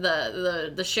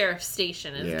the sheriff's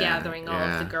station is gathering all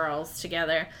of the girls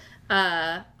together. We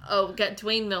got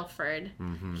Dwayne Milford.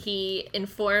 He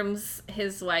informs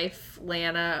his wife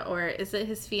Lana, or is it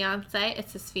his fiance?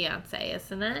 It's his fiance,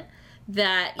 isn't it?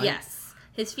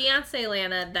 His fiance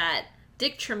Lana, that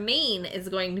Dick Tremaine is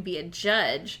going to be a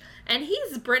judge, and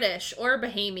he's British or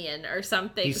Bahamian or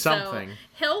something. He's something. So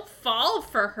he'll fall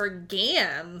for her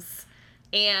gams,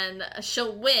 and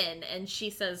she'll win. And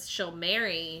she says she'll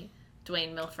marry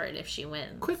Dwayne Milford if she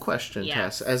wins. Quick question,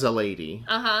 Yes. Tess, as a lady.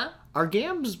 Are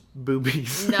gams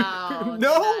boobies? No.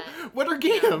 No? What are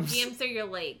gams? Gams are your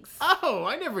legs. Oh,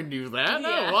 I never knew that.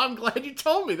 Yeah. Oh, well, I'm glad you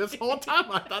told me. This whole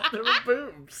time I thought they were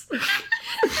boobs.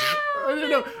 I don't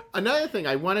know. Another thing,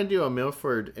 I want to do a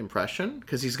Milford impression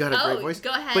because he's got a great voice.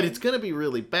 Go ahead. But it's going to be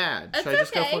really bad. That's Should I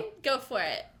just okay. Go for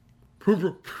it.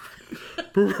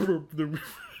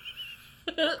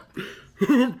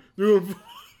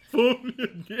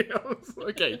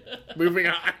 Okay, moving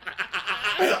on.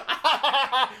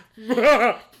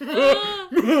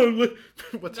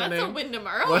 What's That's her name? a Wyndham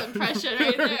Earl impression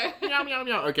right there. Meow, meow,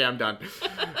 meow. Okay, I'm done.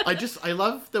 I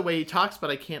love the way he talks, but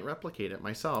I can't replicate it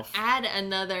myself. Add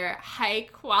another high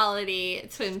quality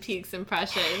Twin Peaks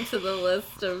impression to the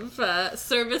list of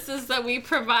services that we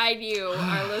provide you,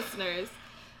 our listeners.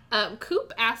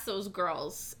 Coop asked those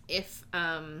girls if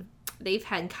they've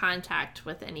had contact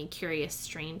with any curious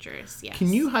strangers. Yes.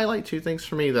 Can you highlight two things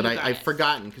for me that You got I've it.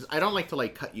 forgotten? Because I don't like to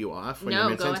cut you off when No,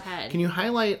 you're go mid-sentence. ahead. Can you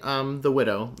highlight the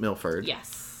widow, Milford?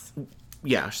 Yes.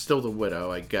 Yeah, still the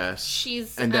widow, I guess.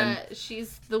 She's And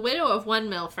the widow of one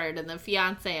Milford and the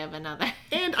fiance of another.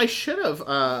 And I should have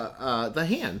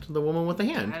the woman with the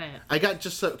hand. Got it. I got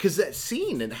just because that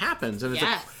scene it happens and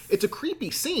Yes. it's a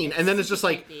creepy scene, and then it's just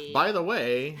like, creepy. by the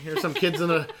way, here's some kids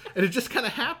and it just kind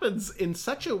of happens in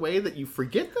such a way that you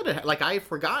forget that I've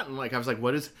forgotten. Like I was like,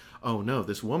 what is? Oh no,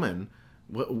 this woman.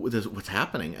 What's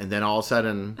happening? And then all of a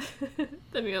sudden,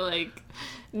 Then you're like,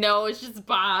 no, it's just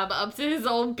Bob up to his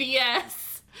old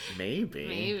BS.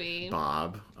 maybe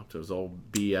Bob up to his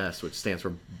old BS, which stands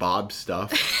for Bob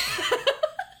stuff.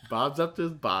 Bob's up to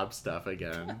his Bob stuff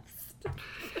again.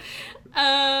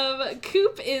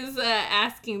 Coop is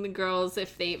asking the girls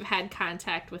if they've had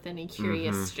contact with any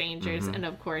curious strangers, and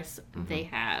of course they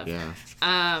have. Yeah.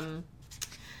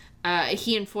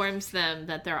 He informs them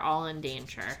that they're all in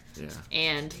danger. Yeah.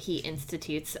 And he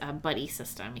institutes a buddy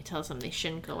system. He tells them they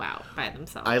shouldn't go out by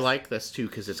themselves. I like this too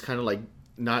because it's kind of like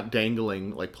not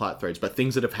dangling like plot threads, but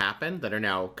things that have happened that are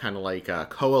now kind of like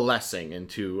coalescing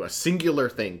into a singular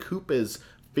thing. Coop is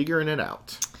figuring it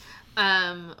out.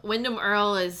 Wyndham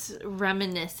Earl is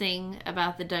reminiscing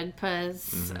about the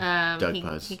Dugpas.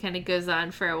 Dugpas. He kind of goes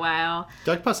on for a while.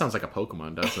 Dugpa sounds like a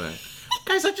Pokemon, doesn't it?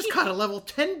 Guys, I just caught a level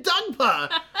 10 Dugpa!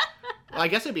 Well, I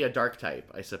guess it'd be a dark type,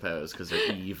 I suppose, because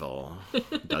they're evil.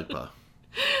 Dugpa.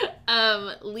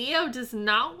 Leo does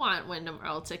not want Wyndham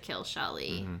Earl to kill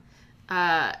Shelley.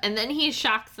 And then he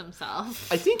shocks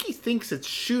himself. I think he thinks it's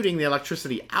shooting the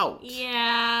electricity out.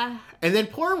 Yeah. And then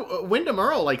poor Wyndham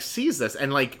Earl, sees this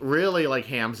and, really,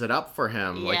 hams it up for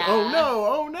him. Like, Yeah.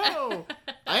 oh, no.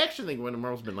 I actually think Wyndham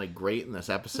Earl's been, great in this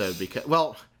episode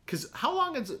because how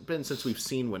long has it been since we've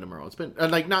seen Wyndham Earl? It's been,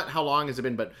 not how long has it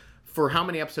been, but for how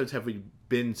many episodes have we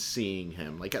been seeing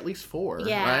him? At least 4,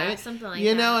 Yeah, right? something like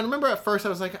You that. know, and remember at first I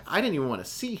was like, I didn't even want to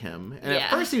see him. And at Yeah.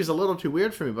 first he was a little too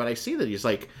weird for me, but I see that he's,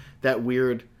 that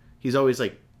weird, he's always,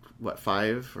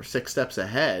 5 or 6 steps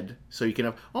ahead, so you can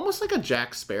have almost like a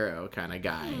Jack Sparrow kind of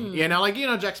guy. You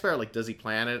know, Jack Sparrow, does he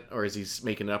plan it or is he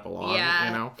making it up along? Yeah.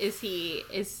 You know, Is he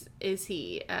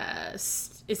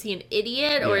an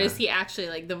idiot or Yeah. is he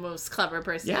actually the most clever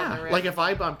person in the yeah. room? If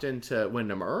I bumped into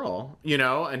Wyndham Earl,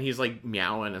 and he's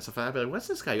meowing and stuff, I'd be like, "What's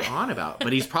this guy on about?"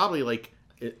 But he's probably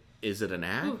is it an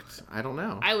act? I don't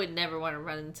know. I would never want to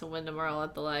run into Wyndham Earl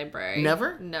at the library.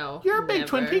 Never? No. You're a big never.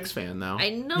 Twin Peaks fan, though. I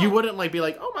know. You wouldn't be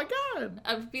like, "Oh my god."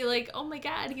 I'd be like, oh my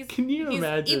god, he's Can you he's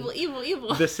imagine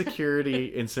evil. the security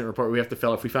incident report we have to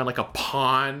fill if we found a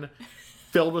pond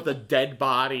filled with a dead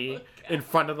body in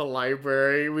front of the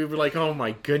library? We'd be like, oh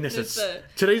my goodness,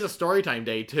 today's a story time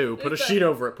day too. Put a sheet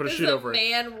over it. Put a sheet over it.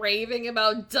 Man raving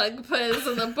about Dugpas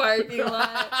in the parking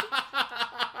lot.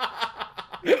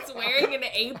 He's wearing an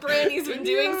apron. He's been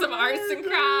doing some arts and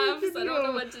crafts. I don't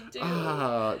know what to do.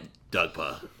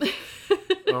 Dugpa.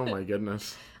 Oh my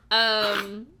goodness.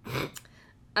 And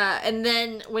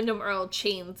then Wyndham Earl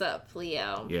chains up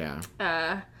Leo.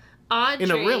 Yeah. Audrey.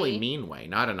 In a really mean way,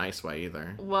 not a nice way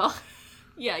either. Well,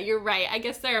 yeah, you're right. I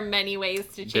guess there are many ways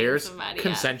to chain There's somebody up.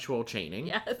 consensual chaining.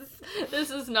 Yes, this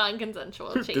is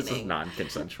non-consensual chaining. This is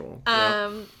non-consensual.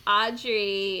 Yeah.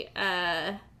 Audrey,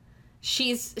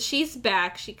 she's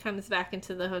back. She comes back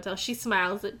into the hotel. She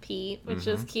smiles at Pete, which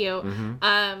is cute.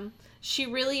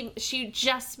 She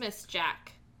just missed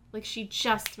Jack. She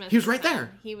just missed He was him. right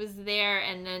there. He was there,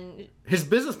 and then His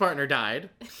business partner died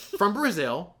from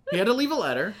Brazil. He had to leave a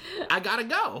letter. I gotta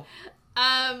go.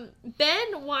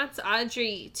 Ben wants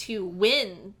Audrey to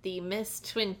win the Miss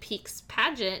Twin Peaks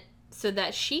pageant so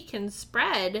that she can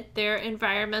spread their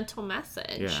environmental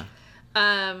message.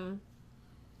 Yeah.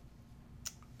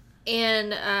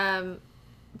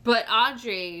 But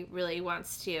Audrey really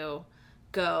wants to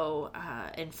go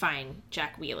and find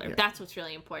Jack Wheeler. Yeah. That's what's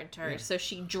really important to her. Yeah. So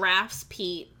she drafts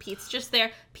Pete. Pete's just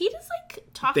there. Pete is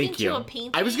talking Thank you. to a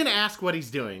painting. I was gonna ask what he's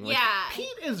doing. Yeah. Pete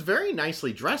is very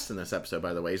nicely dressed in this episode,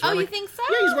 by the way. He's Oh, wearing, you think so?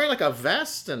 Yeah, he's wearing a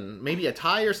vest and maybe a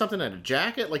tie or something and a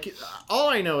jacket. All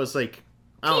I know is I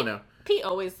don't know. Pete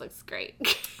always looks great.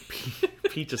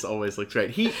 Pete just always looks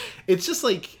great. It's just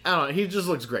like, I don't know, he just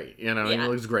looks great, you know, Yeah. he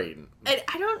looks great.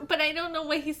 I don't know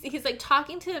what he's like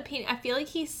talking to the painting. I feel like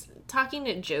he's talking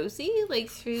to Josie, like,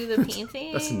 through the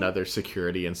painting. That's another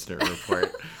security incident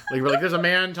report. Like, we're like, there's a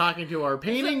man talking to our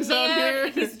paintings out here.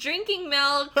 He's drinking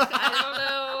milk.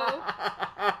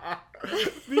 I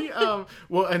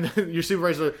Well, and then your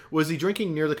supervisor, was he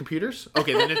drinking near the computers?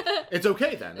 Okay, then it's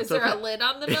okay then. don't know. It's Is there okay. a lid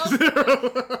on the milk?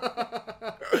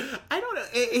 I don't know.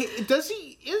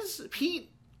 Is Pete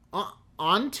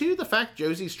onto the fact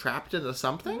Josie's trapped into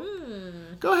something?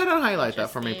 Go ahead and highlight that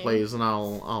for me, Interesting. please, and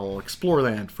I'll explore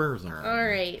that further. All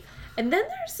right. And then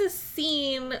there's this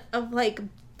scene of, like,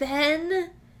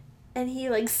 Ben, and he,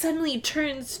 like, suddenly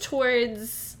turns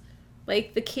towards,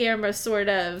 like, the camera, sort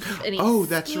of, and he's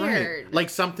That's scared. right. Like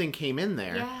something came in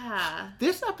there. Yeah.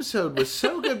 This episode was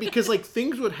so good because, like,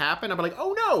 things would happen. I'd be like,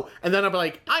 oh no. And then I'd be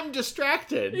like, I'm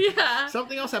distracted. Yeah.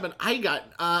 Something else happened. I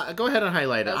got, go ahead and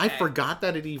highlight it. I Okay. forgot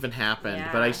that it even happened,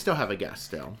 Yeah. but I still have a guess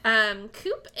still.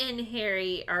 Coop and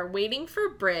Harry are waiting for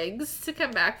Briggs to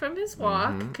come back from his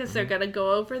walk because they're gonna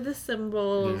go over the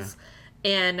symbols,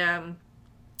 and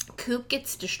Coop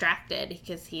gets distracted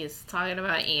because he's talking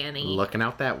about Annie, Looking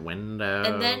out that window.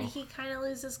 and then he kind of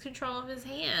loses control of his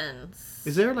hands.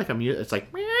 Is there like a music? It's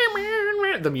like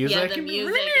the music. Yeah, the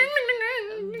music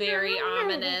is very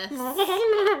ominous.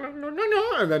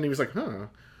 And then he was like, huh.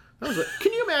 That was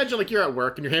can you imagine, like, you're at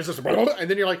work and your hands just, and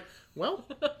then you're like, well,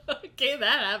 Okay,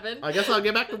 that happened. I guess I'll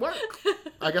get back to work.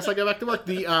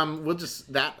 The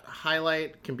that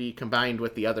highlight can be combined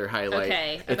with the other highlight.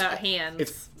 Okay, about hands.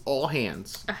 It's all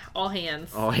hands. All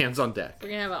hands. All hands on deck. We're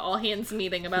gonna have an all hands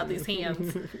meeting about these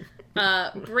hands.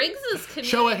 Briggs is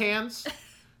Show of hands.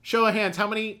 Show of hands. How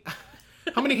many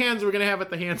hands are we gonna have at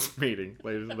the hands meeting,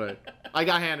 ladies and gentlemen? I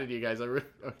got handed to you guys. Okay,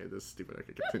 this is stupid. I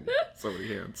could continue. So many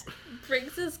hands.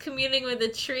 Briggs is communing with a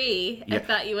tree. I Yeah.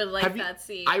 thought you would like Have you- that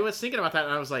scene. I was thinking about that,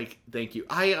 and I was like, "Thank you."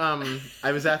 I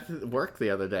was at work the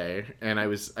other day, and I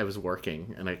was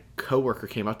working, and a coworker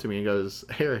came up to me and goes,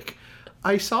 "Eric,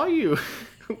 I saw you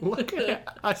looking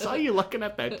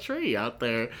at that tree out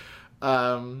there.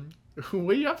 What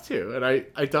are you up to?" And I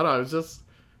thought I was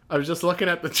just looking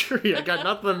at the tree. I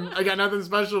got nothing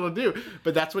special to do.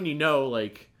 But that's when you know,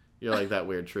 like, you're like that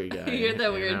weird tree guy. You're the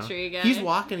you weird know? tree guy. He's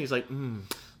walking. He's like, and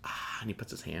he puts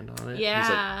his hand on it.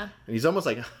 Yeah. And he's almost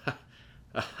like,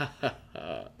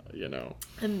 you know.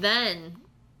 And then,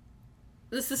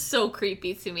 this is so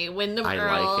creepy to me. Wyndham I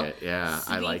Earl like it. Yeah,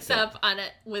 I like sneaks it. up on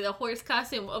it with a horse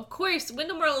costume. Of course,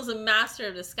 Wyndham Earl is a master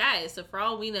of disguise. So for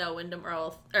all we know, Wyndham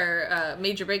Earl or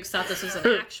Major Briggs thought this was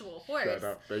an actual horse. Shut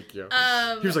up. Thank you.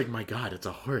 Um, He was like, "My God, it's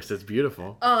a horse. It's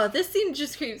beautiful." Oh, this scene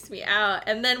just creeps me out.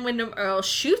 And then Wyndham Earl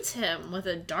shoots him with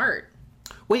a dart.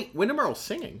 Wait, Wyndham Earl's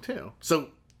singing too. So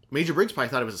Major Briggs probably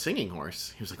thought it was a singing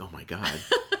horse. He was like, "Oh my God."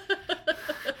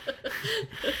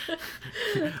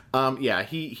 Yeah,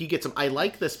 he gets him. I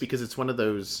like this because it's one of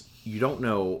those you don't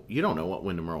know what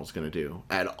Wyndham Earl's going to do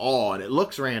at all, and it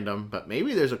looks random, but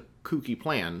maybe there's a kooky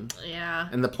plan. Yeah.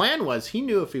 And the plan was he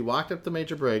knew if he walked up to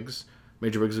Major Briggs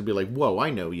would be like, "Whoa, I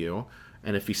know you,"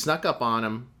 and if he snuck up on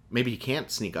him, maybe he can't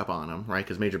sneak up on him, right?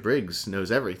 Because Major Briggs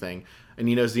knows everything, and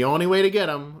he knows the only way to get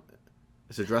him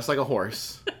is to dress like a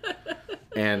horse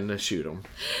and shoot him.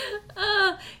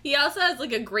 He also has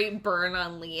like a great burn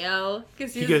on Leo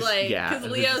because he's He goes, like, "Yeah,"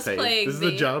 because Leo's playing. This is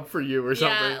the job for you, or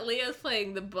something. Yeah, Leo's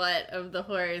playing the butt of the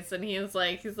horse, and he's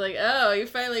like, "Oh, you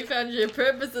finally found your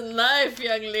purpose in life,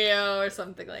 young Leo," or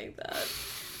something like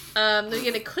that. They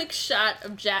get a quick shot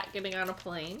of Jack getting on a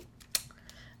plane.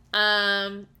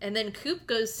 And then Coop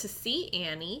goes to see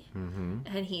Annie,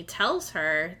 and he tells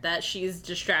her that she's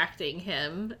distracting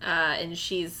him, and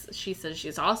she says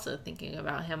she's also thinking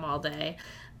about him all day.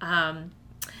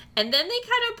 And then they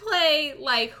kind of play,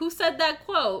 like, who said that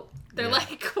quote? They're,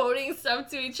 like, quoting stuff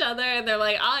to each other, and they're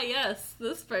like, yes,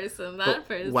 this person, that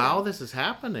person. While this is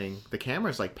happening, the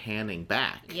camera's, like, panning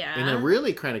back. Yeah. In a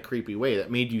really kind of creepy way that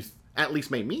made you, at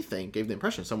least made me think, gave the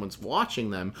impression someone's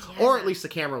watching them. Or at least the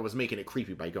camera was making it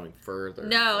creepy by going further.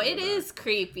 No, it is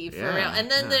creepy, for Yeah, real. And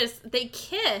then they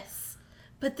kiss,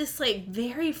 but this, like,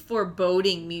 very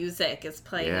foreboding music is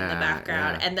playing in the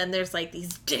background. Yeah. And then there's, like,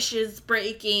 these dishes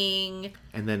breaking.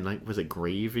 And then, like, was it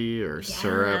gravy or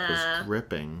syrup was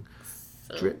dripping?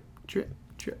 So... Drip, drip,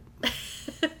 drip.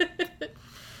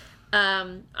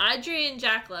 Audrey and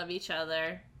Jack love each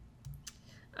other.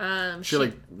 She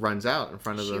like runs out in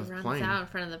front of She the runs plane. out in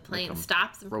front of the plane, Like a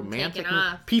stops him from Romantic. taking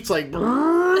off. Pete's like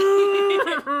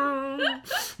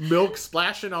milk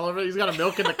splashing all over. He's got a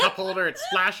milk in the cup holder. It's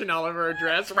splashing all over her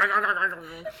dress.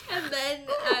 And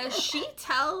then she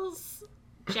tells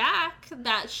Jack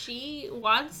that she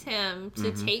wants him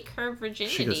to take her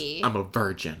virginity. She goes, I'm a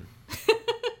virgin.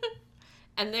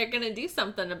 And they're going to do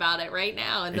something about it right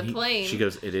now in the plane. She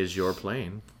goes, it is your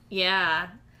plane. Yeah.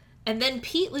 And then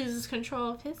Pete loses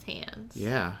control of his hands.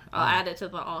 Yeah. I'll add it to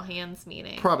the all hands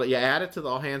meeting. Probably, yeah, add it to the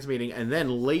all hands meeting. And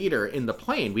then later in the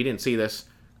plane, we didn't see this,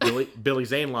 Billy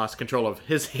Zane lost control of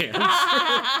his hands.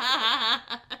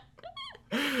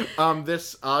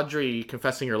 This Audrey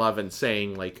confessing her love and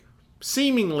saying, like,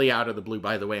 seemingly out of the blue,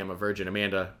 by the way, I'm a virgin.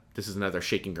 Amanda, this is another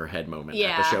shaking her head moment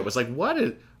at the show. It was like, what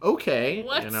is, okay.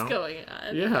 What's going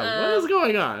on? Yeah, what is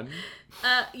going on?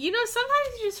 Sometimes you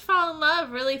just fall in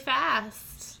love really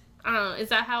fast. I don't know, is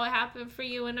that how it happened for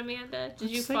you and Amanda? Did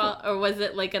you fall, or was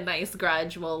it like a nice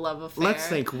gradual love affair? Let's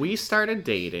think. We started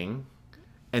dating,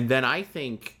 and then I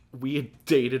think we had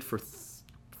dated for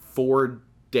 4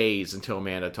 days until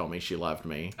Amanda told me she loved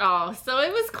me. Oh, so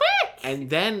it was quick.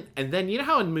 And then you know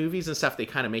how in movies and stuff they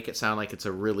kind of make it sound like it's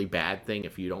a really bad thing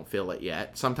if you don't feel it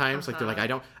yet. Sometimes like they're like, I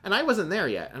don't, and I wasn't there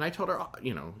yet. And I told her,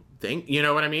 you know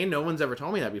what I mean? No one's ever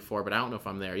told me that before, but I don't know if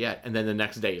I'm there yet. And then the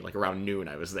next day, like around noon,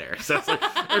 I was there. So it's like,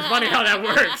 it's funny how that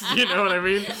works. You know what I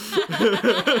mean?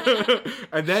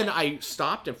 And then I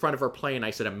stopped in front of her plane.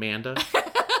 I said, Amanda,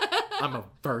 I'm a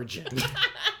virgin.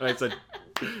 And I said,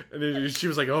 and then she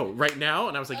was like, "Oh, right now?"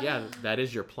 And I was like, "Yeah, that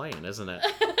is your plane, isn't it?"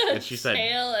 And she said,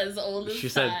 "Tale as old as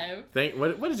time." Said,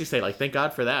 what did you say? Like, thank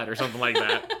God for that, or something like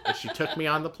that. And she took me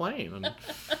on the plane,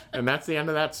 and that's the end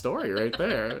of that story right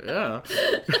there. Yeah.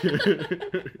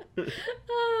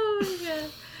 Oh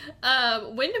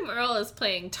man. Wyndham Earl is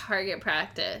playing target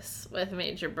practice with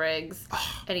Major Briggs,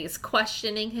 and he's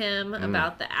questioning him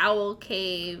about the Owl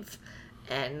Cave.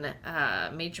 And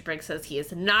Major Briggs says he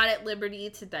is not at liberty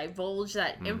to divulge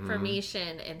that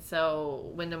information. And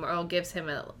so Wyndham Earl gives him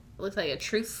looks like a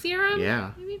truth serum.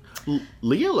 Yeah.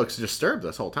 Leo looks disturbed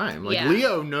this whole time. Like,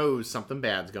 Leo knows something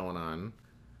bad's going on.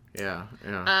 Yeah,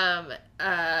 yeah.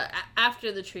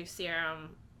 After the truth serum,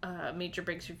 Major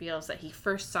Briggs reveals that he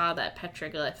first saw that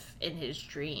petroglyph in his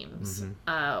dreams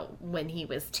when he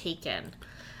was taken.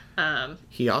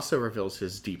 He also reveals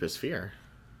his deepest fear.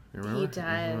 Remember? He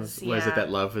does. Was it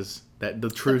that love is that the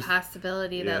truth? The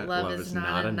possibility that love is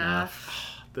not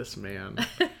enough. This man,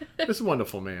 this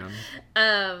wonderful man.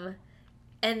 And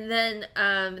then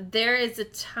there is a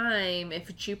time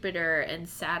if Jupiter and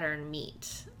Saturn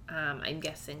meet. I'm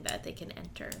guessing that they can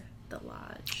enter the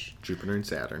lodge. Jupiter and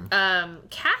Saturn.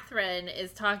 Catherine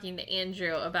is talking to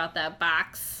Andrew about that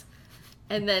box.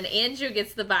 And then Andrew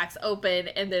gets the box open,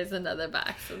 and there's another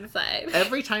box inside.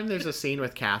 Every time there's a scene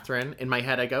with Catherine, in my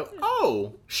head I go,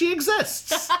 oh, she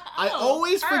exists. I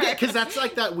always forget, because that's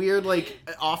like that weird, like,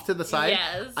 off to the side.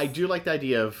 Yes. I do like the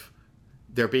idea of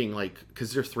there being, like,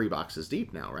 because they're 3 boxes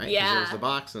deep now, right? Yeah. There's the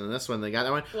box, and then this one, they got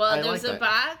that one. Well, there's a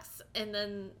box, and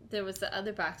then there was the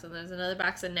other box, and there's another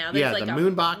box, and now there's like the a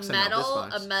moon box and now this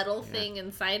box. a metal thing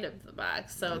inside of the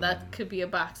box. So that could be a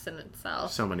box in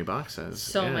itself. So many boxes.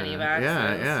 So many boxes.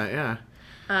 Yeah.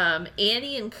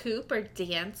 Annie and Coop are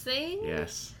dancing.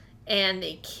 Yes. And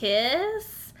they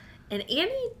kiss, and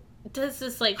Annie does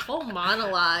this like whole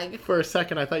monologue. For a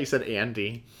second, I thought you said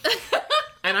Andy.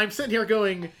 And I'm sitting here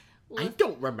going, I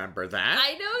don't remember that.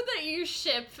 I know that you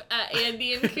ship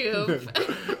Andy and Coop.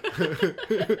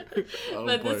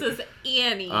 But this is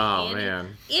Annie. Oh, Annie.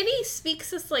 man. Annie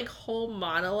speaks this like whole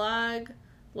monologue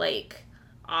like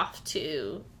off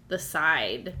to the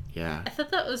side. Yeah. I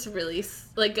thought that was really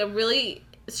like a really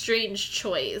strange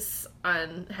choice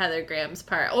on Heather Graham's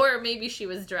part. Or maybe she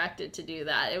was directed to do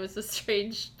that. It was a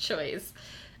strange choice.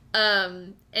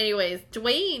 Anyways,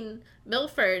 Dwayne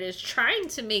Milford is trying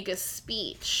to make a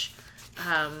speech.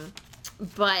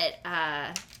 But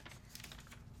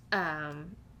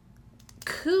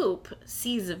Coop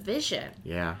sees a vision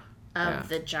of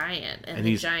the giant, and the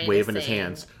he's giant waving is saying,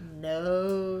 his hands.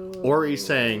 No. Or he's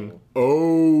saying,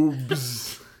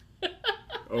 "Obes,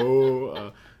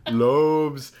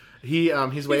 lobes."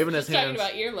 He's waving his hands. He's talking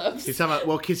about earlobes. He's talking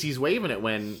about because he's waving it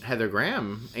when Heather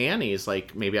Graham, Annie's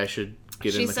like, maybe I should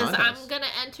get in the contest. She says, "I'm gonna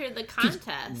enter the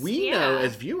contest." We know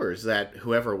as viewers that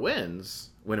whoever wins,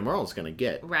 Wyndham Earl's gonna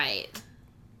get. Right.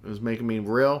 It was making me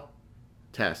real.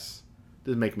 Tess,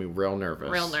 this is making me real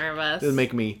nervous. This is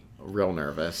making me real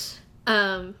nervous.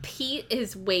 Pete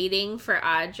is waiting for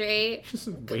Audrey. Just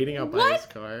waiting out by his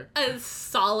car. A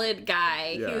solid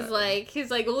guy. Yeah. He's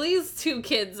like, well, these 2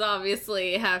 kids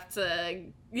obviously have to,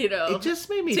 it just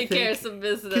made me take care of some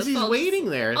business. Because he's waiting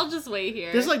there. I'll just wait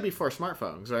here. This is like before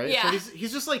smartphones, right? Yeah. So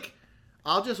he's just like,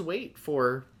 I'll just wait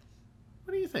for,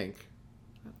 what do you think?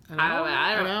 An hour?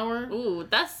 An hour? Ooh,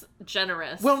 that's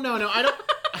generous. Well, no, I don't.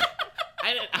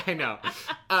 I know.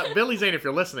 Billy Zane, if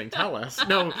you're listening, tell us.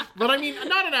 No, but I mean,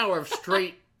 not an hour of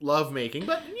straight lovemaking,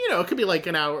 but it could be like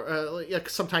an hour, like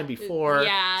sometime before,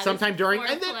 sometime during,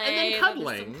 and then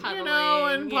cuddling,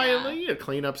 and probably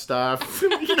clean up stuff.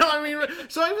 I mean,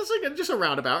 so I was like just a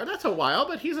roundabout. That's a while,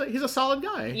 but he's a solid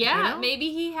guy. Yeah,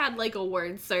 maybe he had like a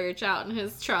word search out in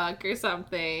his truck or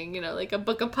something. Like a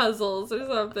book of puzzles or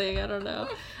something. I don't know.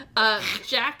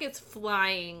 Jack is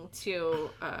flying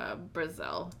to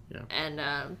Brazil,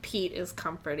 and Pete is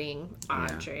comforting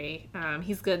Audrey.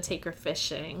 He's gonna take her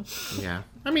fishing. Yeah.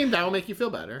 I mean, that'll make you feel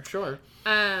better, sure.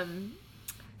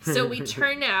 So it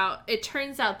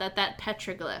turns out that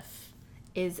petroglyph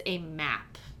is a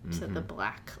map to the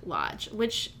Black Lodge,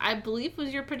 which I believe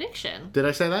was your prediction. Did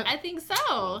I say that? I think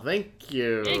so. Thank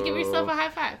you. Yeah, give yourself a high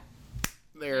five.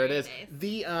 There it is.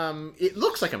 Nice. It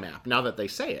looks like a map now that they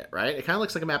say it, right? It kind of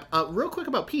looks like a map. Real quick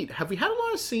about Pete. Have we had a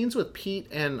lot of scenes with Pete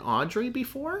and Audrey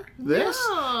before this?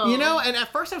 No. And at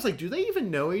first I was like, do they even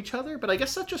know each other? But I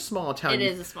guess such a small town. It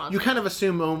is a small town. You kind of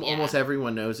assume almost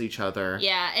everyone knows each other.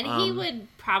 Yeah, and he would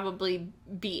probably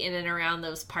be in and around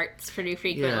those parts pretty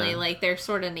frequently. Yeah. Like, they're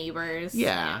sort of neighbors.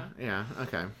 Yeah,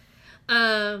 okay.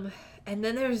 And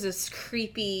then there's this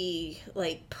creepy,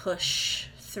 like, push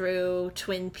through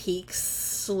Twin Peaks,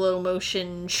 slow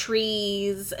motion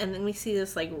trees, and then we see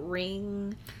this like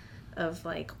ring of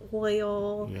like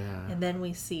oil, and then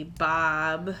we see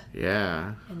Bob,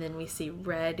 and then we see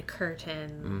red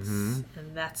curtains,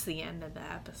 and that's the end of the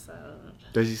episode.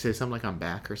 Does he say something like I'm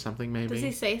back or something? Maybe does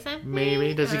he say something?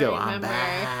 Maybe does he go I'm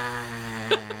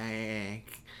back?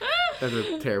 That's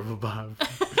a terrible Bob.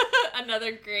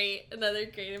 Another great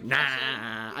impression.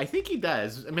 Nah, I think he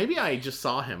does. Maybe I just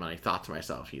saw him and I thought to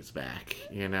myself, he's back,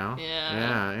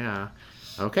 Yeah.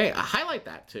 Okay, I highlight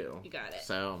that too. You got it.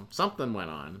 So, something went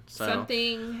on.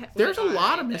 There's a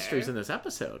lot of mysteries in this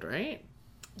episode, right?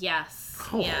 Yes.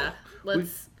 Oh, yeah.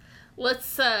 Let's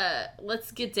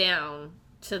get down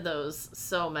to those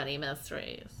so many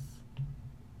mysteries.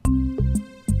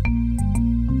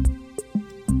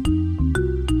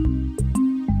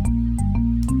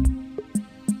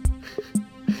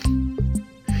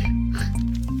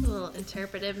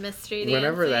 Interpretive mystery dancing.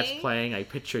 Whenever that's playing, I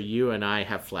picture you and I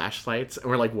have flashlights and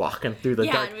we're like walking through the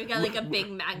dark. And we got like a big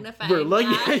magnifying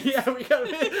glass. We got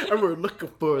it. And we're looking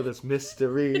for this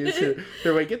mysteries.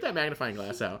 Here, wait, get that magnifying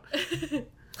glass out. We're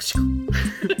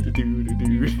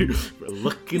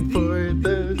looking for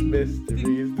those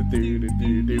mysteries.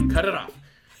 Cut it off.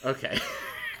 Okay.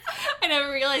 I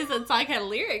never realized that song had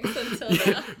lyrics until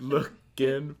now.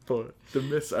 Looking for the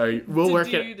mystery. We'll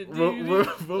work it.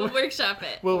 We'll workshop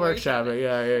it. We'll workshop it.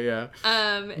 Yeah.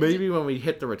 Maybe when we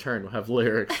hit the return, we'll have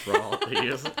lyrics for all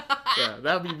these. Yeah,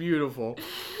 that'd be beautiful.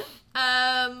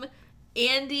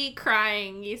 Andy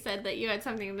crying. You said that you had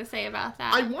something to say about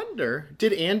that. I wonder,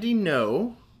 did Andy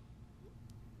know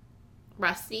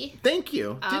Rusty? Thank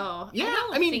you. I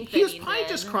mean, he was probably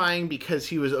just crying because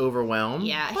he was overwhelmed.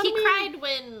 Yeah, he cried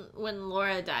when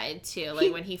Laura died too,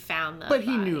 when he found the But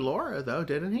body. He knew Laura though,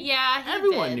 didn't he? Yeah,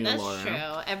 everyone knew That's Laura. That's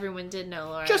true. Everyone did know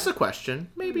Laura. Just a question.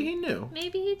 Maybe he knew.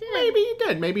 Maybe he did. Maybe he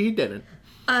did. Maybe he didn't.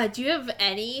 Do you have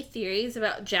any theories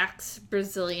about Jack's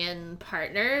Brazilian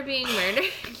partner being murdered?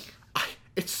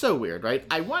 It's so weird, right?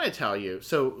 I want to tell you.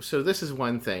 So this is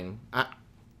one thing.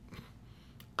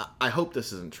 I hope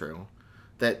this isn't true.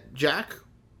 That Jack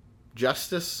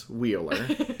Justice Wheeler.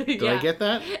 Did I get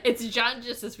that? It's John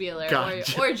Justice Wheeler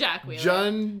or Jack Wheeler.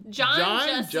 John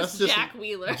Justice Jack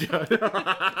Wheeler. John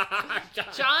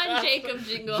Jacob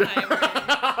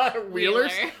Jingleheimer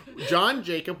Wheelers. John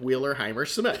Jacob Wheelerheimer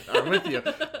Smith. I'm with you.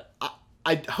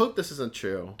 I hope this isn't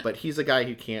true, but he's a guy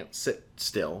who can't sit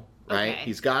still, right? Okay.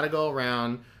 He's got to go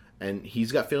around, and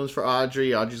he's got feelings for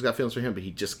Audrey. Audrey's got feelings for him, but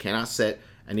he just cannot sit.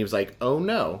 And he was like, oh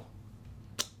no.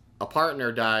 A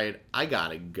partner died, I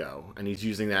gotta go. And he's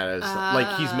using that as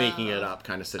like he's making it up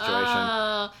kind of situation.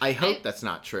 I hope that's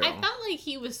not true. I felt like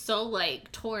he was so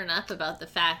torn up about the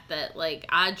fact that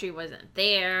Audrey wasn't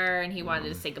there and he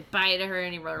wanted to say goodbye to her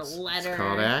and he wrote a letter. It's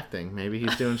called acting. Maybe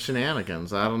he's doing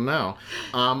shenanigans. I don't know.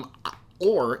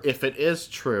 Or if it is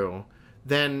true,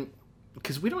 then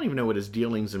because we don't even know what his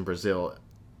dealings in Brazil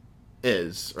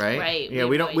is, right? Right. Yeah,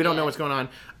 we don't know what's going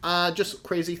on. Just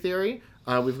crazy theory.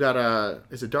 We've got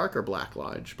is it Dark or Black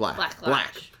Lodge? Black.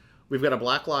 Lodge. We've got a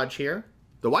Black Lodge here.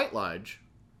 The White Lodge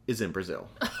is in Brazil.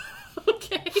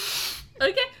 Okay.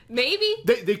 Maybe.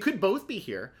 They could both be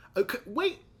here.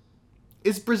 Wait.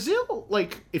 Is Brazil,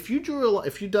 if you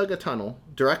dug a tunnel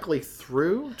directly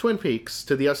through Twin Peaks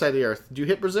to the outside of the Earth, do you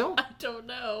hit Brazil? I don't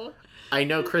know. I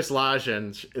know Chris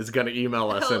Lajen is going to email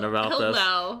us in about this.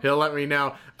 He'll let me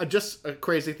know. Just a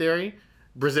crazy theory.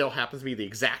 Brazil happens to be the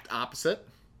exact opposite,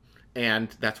 and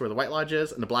that's where the White Lodge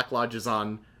is, and the Black Lodge is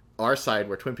on our side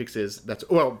where Twin Peaks is.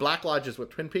 Black Lodge is with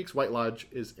Twin Peaks, White Lodge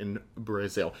is in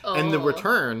Brazil. And the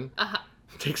return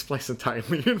takes place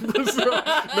entirely in Brazil.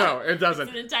 No, it doesn't.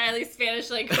 It's an entirely Spanish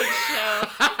language show.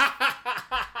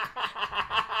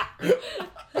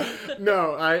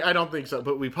 No, I don't think so.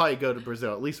 But we probably go to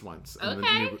Brazil at least once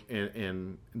Okay.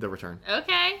 in the return.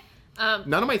 Okay.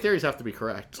 None of my theories have to be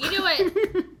correct. You know what?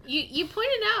 you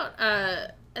pointed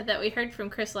out that we heard from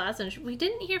Chris last time. We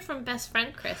didn't hear from best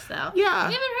friend Chris, though. Yeah.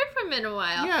 We haven't heard from him in a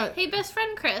while. Yeah. Hey, best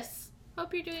friend Chris.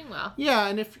 Hope you're doing well. Yeah,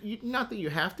 and not that you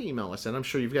have to email us in. I'm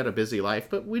sure you've got a busy life,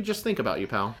 but we just think about you,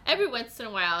 pal. Every once in a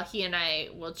while, he and I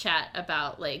will chat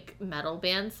about, like, metal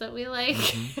bands that we like.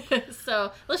 Mm-hmm.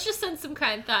 So let's just send some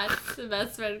kind thoughts to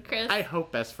best friend Chris. I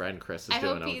hope best friend Chris is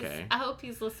doing okay. I hope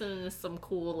he's listening to some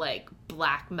cool, like,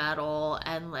 black metal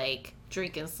and, like,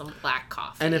 drinking some black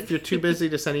coffee. And if you're too busy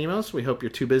to send emails, we hope you're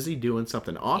too busy doing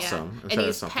something awesome. Yeah. And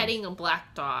he's petting a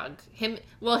black dog. Him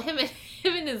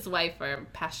and his wife are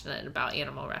passionate about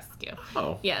animal rescue.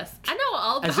 Oh. Yes. I know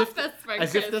all about best friend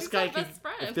As Chris. if this guy could,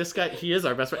 if this guy, he is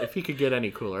our best friend. If he could get any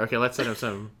cooler. Okay, let's send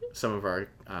him some of our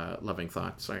loving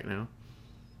thoughts right now.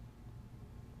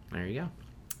 There you go.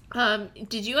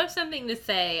 Did you have something to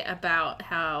say about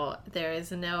how there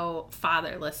is no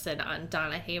father listed on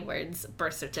Donna Hayward's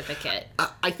birth certificate?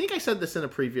 I think I said this in a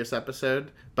previous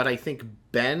episode, but I think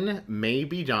Ben may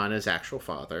be Donna's actual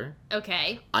father.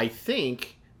 Okay. I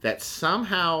think that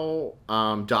somehow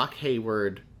Doc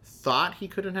Hayward thought he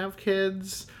couldn't have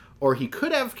kids, or he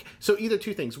could have. So either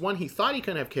two things. One, he thought he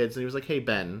couldn't have kids, and he was like, "Hey,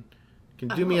 Ben,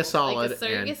 can you do me a solid?" Like a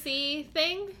surrogacy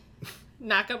thing?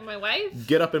 Knock up my wife?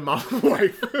 Get up and mom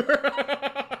wife.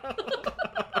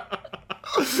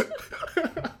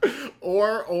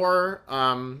 or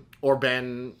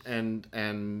Ben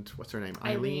and what's her name?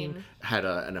 Eileen had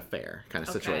an affair kind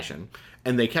of situation.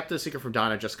 And they kept it a secret from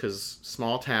Donna just because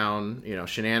small town,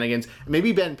 shenanigans.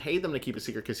 Maybe Ben paid them to keep it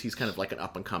secret because he's kind of like an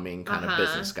up and coming kind of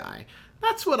business guy.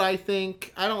 That's what I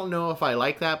think. I don't know if I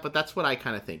like that, but that's what I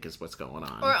kind of think is what's going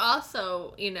on. Or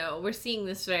also, we're seeing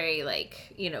this very,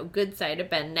 good side of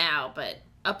Ben now, but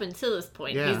up until this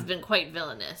point, he's been quite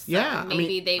villainous. So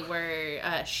maybe they were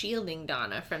shielding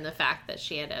Donna from the fact that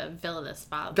she had a villainous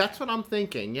father. That's what I'm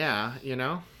thinking, yeah, Did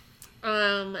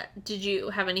you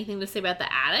have anything to say about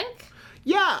the attic?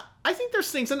 Yeah, I think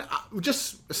there's things, and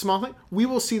just a small thing. We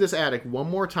will see this attic one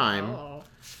more time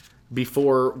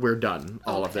before we're done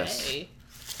all of this.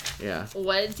 Yeah.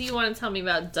 What do you want to tell me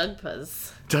about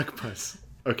Dugpuz? Dugpuz.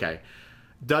 Okay.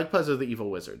 Dugpuz are the evil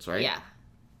wizards, right? Yeah.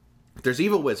 There's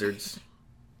evil wizards.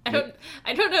 I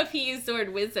don't know if he used the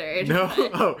word wizard.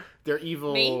 No. They're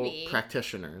evil maybe.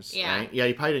 Practitioners, yeah. Right? Yeah,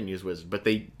 you probably didn't use wizard, but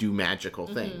they do magical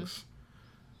things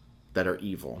that are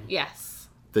evil. Yes.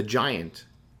 The giant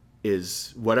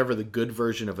is whatever the good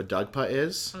version of a Dugpa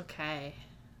is. Okay.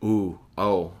 Ooh.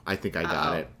 Oh, I think I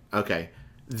got it. Okay.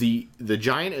 The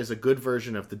giant is a good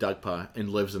version of the Dugpa and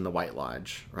lives in the White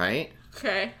Lodge, right?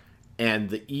 Okay. And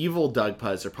the evil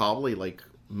Dugpas are probably like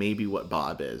maybe what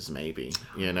Bob is, maybe,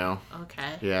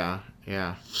 Okay.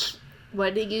 Yeah.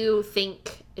 What do you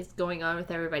think is going on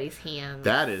with everybody's hands?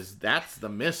 That's the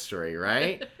mystery,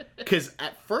 right? Because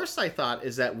at first I thought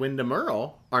is that Wyndham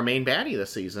Earl, our main baddie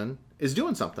this season, is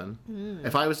doing something.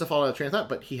 If I was to follow that train of thought,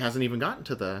 but he hasn't even gotten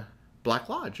to the Black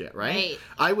Lodge yet, right?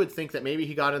 I would think that maybe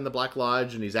he got in the Black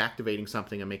Lodge and he's activating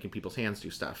something and making people's hands do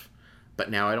stuff.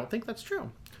 But now I don't think that's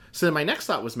true. So then my next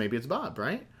thought was maybe it's Bob,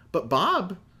 right? But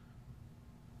Bob,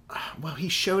 well, he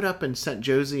showed up and sent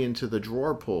Josie into the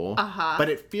drawer pool. But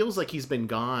it feels like he's been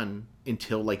gone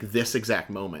until like this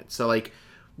exact moment. So like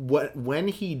when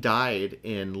he died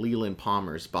in Leland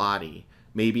Palmer's body,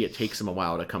 maybe it takes him a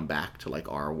while to come back to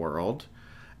like our world.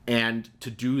 And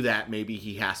to do that, maybe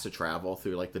he has to travel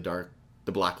through like the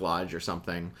Black Lodge or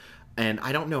something. And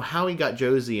I don't know how he got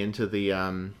Josie into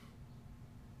the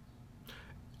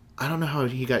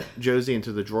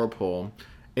drawer pool,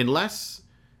 unless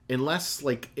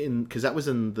like because that was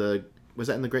in the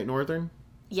Great Northern?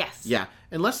 Yes. Yeah.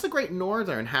 Unless the Great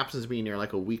Northern happens to be near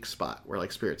like a weak spot where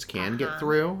like spirits can get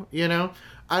through,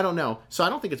 I don't know. So I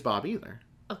don't think it's Bob either.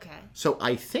 Okay. So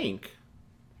I think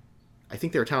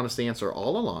they were telling us the answer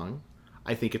all along.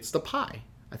 I think it's the pie.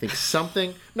 I think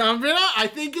something. No, I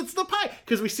think it's the pie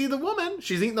because we see the woman.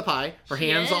 She's eating the pie. Her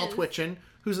hands all twitching.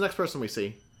 Who's the next person we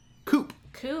see? Coop.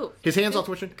 His hands all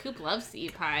twitching. Coop loves to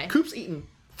eat pie. Coop's eating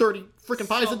 30 freaking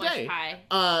pies a much day. Pie.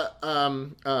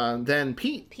 Then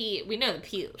Pete. We know that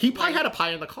Pete. He probably had a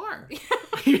pie in the car.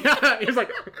 Yeah, he was like,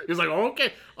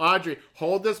 okay, Audrey,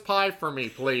 hold this pie for me,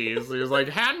 please. He was like,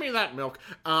 hand me that milk.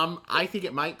 I think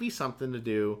it might be something to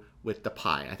do with the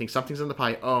pie. I think something's in the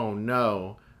pie. Oh,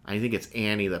 no. I think it's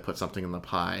Annie that put something in the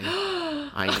pie.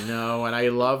 I know, and I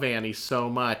love Annie so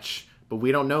much. But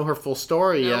we don't know her full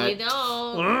story yet. No, we don't.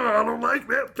 I don't like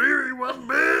that theory one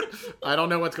bit. I don't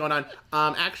know what's going on.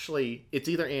 Actually, it's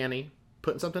either Annie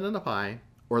putting something in the pie,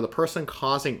 or the person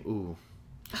causing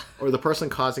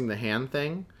the hand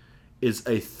thing is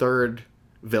a third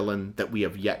villain that we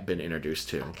have yet been introduced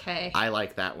to. Okay. I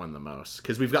like that one the most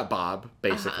because we've got Bob,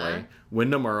 basically,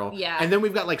 Wyndham Earl, and then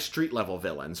we've got like street level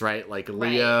villains, right? Like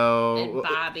Leo and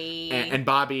Bobby, and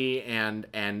Bobby and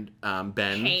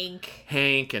Ben,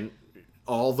 Hank, and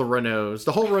all the Renaults,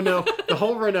 the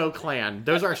whole Renault clan.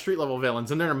 Those are our street level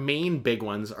villains, and then our main big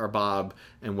ones are Bob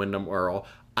and Wyndham Earl.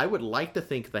 I would like to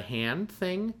think the hand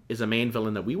thing is a main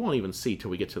villain that we won't even see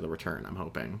till we get to the return. I'm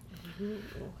hoping. Ooh.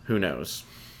 Who knows?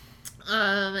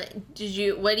 What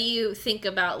do you think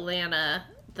about Lana,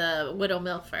 the Widow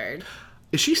Milford?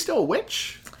 Is she still a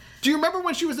witch? Do you remember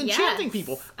when she was enchanting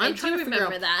people? I do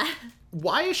remember that.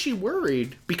 Why is she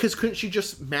worried? Because couldn't she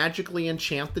just magically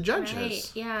enchant the judges?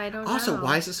 Right. Yeah, I don't know. Also,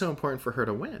 why is it so important for her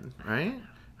to win, right?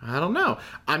 I don't know.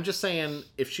 I'm just saying,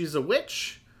 if she's a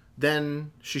witch,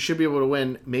 then she should be able to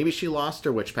win. Maybe she lost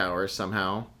her witch powers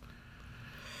somehow.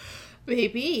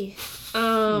 Maybe.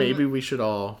 Maybe we should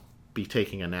all be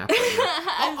taking a nap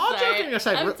right now. All joking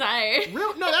aside, I'm tired.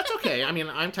 No, that's okay. I mean,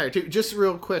 I'm tired too. Just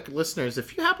real quick, listeners,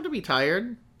 if you happen to be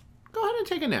tired, go ahead and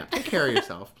take a nap. Take care of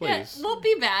yourself, please. Yeah, we'll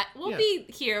be back. We'll be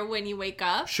here when you wake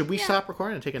up. Should we stop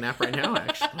recording and take a nap right now,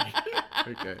 actually?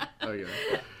 Okay. Oh,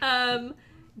 yeah.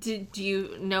 Do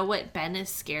you know what Ben is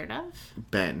scared of?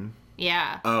 Ben?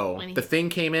 Yeah. Oh, the thing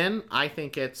came in? I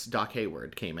think it's Doc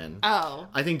Hayward came in. Oh.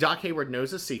 I think Doc Hayward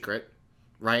knows a secret,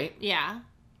 right? Yeah.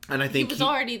 And I think he was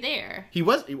already there. He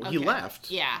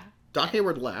left. Yeah. Doc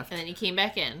Hayward left. And then he came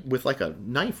back in. With like a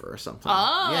knife or something.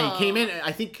 Oh. Yeah, he came in,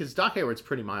 I think, because Doc Hayward's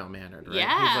pretty mild-mannered, right?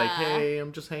 Yeah. He's like, hey,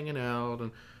 I'm just hanging out,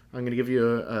 and I'm going to give you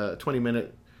a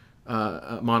 20-minute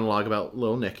monologue about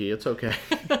Lil Nicky. It's okay.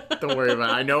 Don't worry about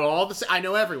it. I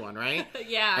know everyone, right?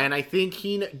 Yeah. And I think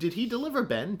did he deliver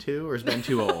Ben too, or is Ben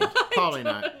too old? Probably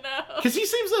not. Because he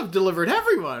seems to have delivered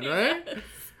everyone, right? Yes.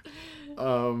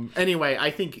 Anyway,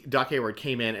 I think Doc Hayward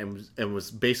came in and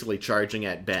was basically charging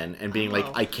at Ben and being like,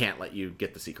 I can't let you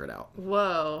get the secret out.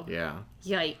 Whoa. Yeah.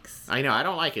 Yikes. I know. I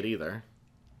don't like it either.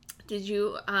 Did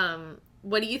you,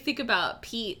 what do you think about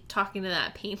Pete talking to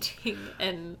that painting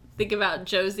and think about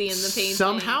Josie in the painting?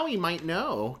 Somehow he might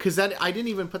know, because I didn't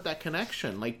even put that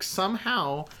connection. Like,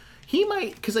 somehow he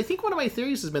might, because I think one of my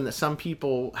theories has been that some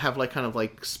people have like kind of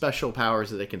like special powers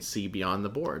that they can see beyond the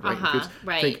board, right?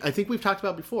 Right. I think we've talked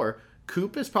about before.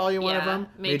 Coop is probably one of them.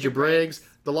 Major Briggs,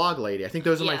 the Log Lady. I think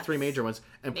those are my three major ones.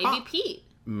 And Pete.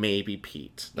 Maybe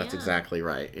Pete. That's exactly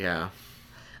right. Yeah.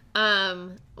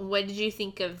 What did you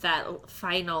think of that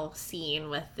final scene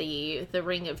with the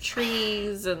ring of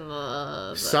trees and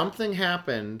the... Something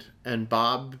happened and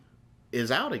Bob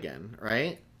is out again,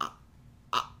 right?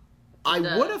 I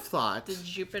would have thought... Did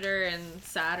Jupiter and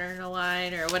Saturn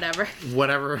align or whatever?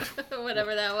 Whatever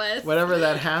that was. Whatever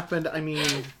that happened. I mean,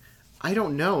 I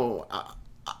don't know.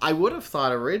 I would have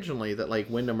thought originally that like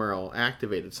Wyndham Earl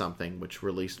activated something which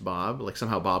released Bob. Like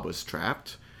somehow Bob was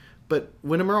trapped. But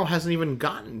Wyndham Earl hasn't even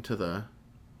gotten to the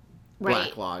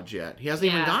Black Lodge yet. He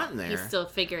hasn't even gotten there. He's still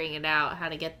figuring it out, how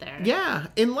to get there. Yeah,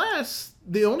 unless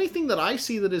the only thing that I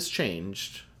see that has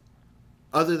changed,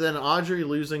 other than Audrey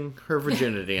losing her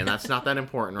virginity, and that's not that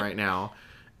important right now,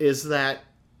 is that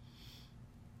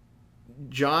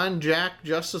John Jack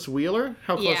Justice Wheeler?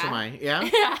 How close am I? Yeah?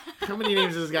 How many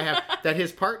names does this guy have? That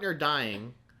his partner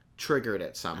dying triggered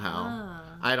it somehow.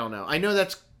 I don't know. I know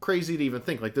that's crazy to even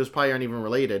think. Like, those probably aren't even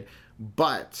related.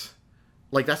 But,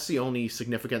 like, that's the only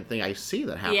significant thing I see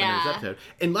that happened in this episode.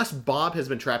 Unless Bob has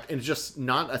been trapped and just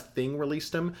not a thing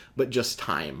released him, but just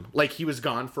time. Like, he was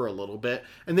gone for a little bit.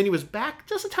 And then he was back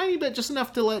just a tiny bit, just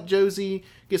enough to let Josie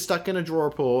get stuck in a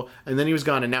drawer pull. And then he was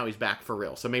gone, and now he's back for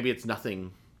real. So maybe it's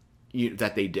nothing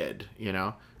that they did, you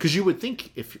know? Because you would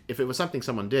think if it was something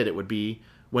someone did, it would be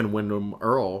when Wyndham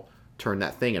Earl turned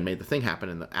that thing and made the thing happen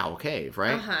in the Owl Cave,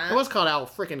 right? It was called Owl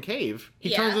frickin' Cave.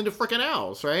 He turns into frickin'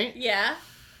 owls, right? Yeah.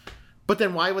 But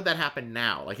then why would that happen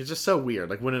now? Like, it's just so weird.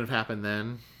 Like, wouldn't it have happened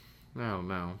then? I don't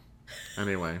know.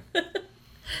 Anyway.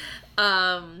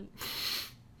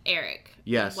 Eric.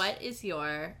 Yes. What is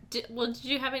your... Did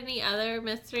you have any other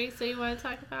mysteries that you want to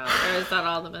talk about? Or is that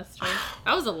all the mysteries?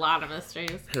 That was a lot of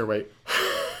mysteries. Here, wait.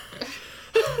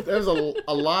 There's a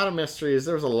lot of mysteries.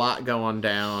 There was a lot going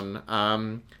down.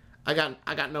 I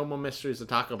got no more mysteries to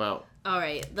talk about. All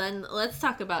right, then let's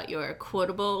talk about your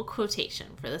quotable quotation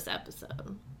for this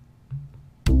episode.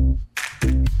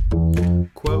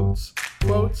 Quotes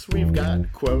Quotes, we've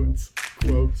got quotes.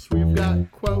 Quotes, we've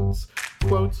got quotes.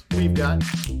 Quotes, we've got.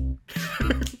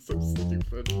 So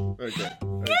stupid. Okay.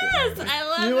 Yes, I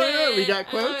love You wanna it. know? We got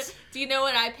quotes? Do you know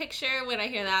what I picture when I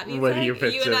hear that music? What do you You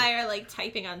picture? and I are like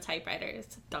typing on typewriters.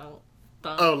 Don't.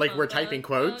 Oh, like we're typing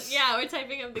quotes? Yeah, we're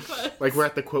typing up the quotes. Like we're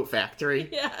at the quote factory?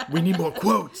 Yeah. We need more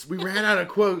quotes. We ran out of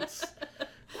quotes.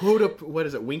 Quote up, what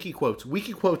is it? Winky Quotes.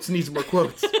 Wiki Quotes needs more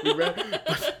quotes.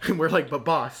 And we're like, but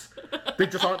boss, they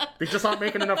just aren't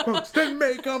making enough quotes. Then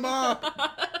make them up.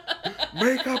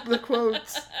 Make up the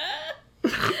quotes.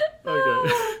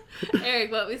 Okay.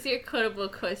 Eric, what was your quotable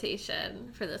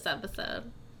quotation for this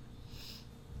episode?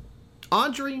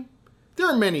 Audrey, there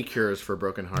are many cures for a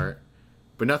broken heart,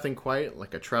 but nothing quite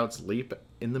like a trout's leap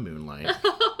in the moonlight.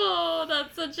 Oh,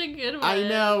 that's such a good one. I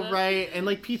know, right? And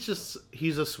like Peach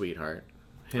he's a sweetheart.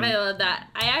 Him- I love that.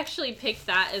 I actually picked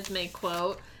that as my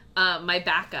quote. My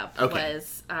backup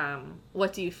was,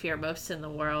 what do you fear most in the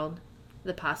world?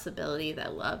 The possibility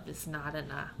that love is not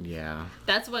enough. Yeah.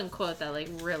 That's one quote that like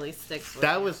really sticks with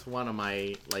That me. was one of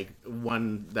my,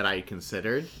 one that I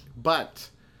considered. But,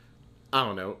 I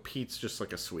don't know, Pete's just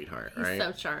like a sweetheart, He's right?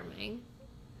 so charming.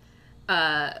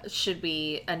 Should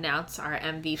we announce our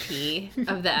MVP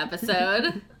of the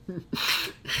episode?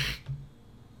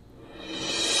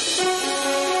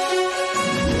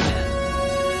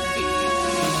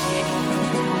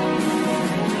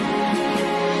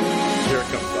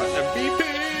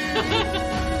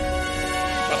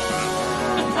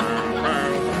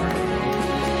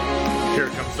 Here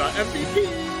comes the MVP!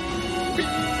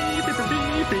 Here comes the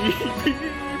MVP!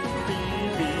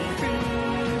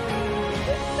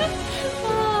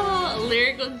 Oh,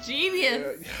 lyrical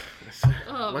genius.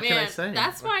 Oh, What man. can I say?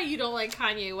 That's why you don't like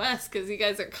Kanye West, because you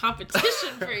guys are competition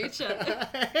for each other.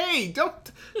 Hey,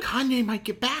 don't! Kanye might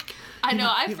get back. I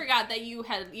know, I forgot that you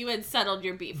had settled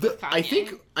your beef with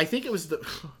Kanye. I think it was the.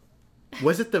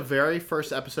 Was it the very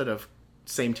first episode of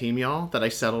Same Team Y'all that I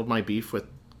settled my beef with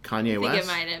Kanye I think West? it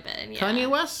might have been, yeah. Kanye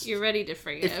West? You're ready to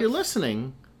forgive. If you're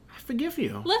listening, I forgive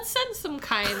you. Let's send some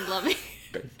kind, loving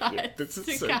thoughts This is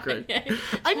to so Kanye. great.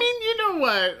 I mean, you know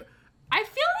what? I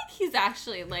feel like he's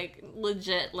actually, like,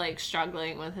 legit, like,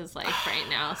 struggling with his life right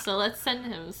now. So let's send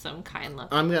him some kind,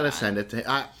 loving I'm gonna thoughts. send it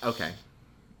to. Okay.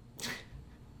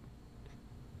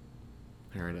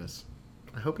 There it is.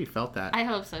 I hope he felt that. I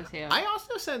hope so, too. I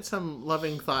also sent some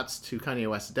loving thoughts to Kanye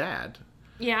West's dad,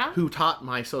 yeah? who taught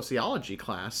my sociology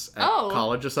class at Oh.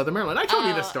 College of Southern Maryland. I told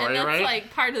you this story, and that's, right?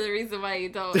 like, part of the reason why you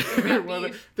don't eat Well,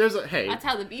 beef. there's a hey. That's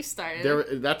how the beef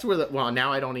started. That's where well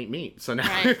now I don't eat meat, so now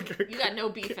Right. You got no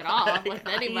beef at all with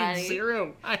anybody. I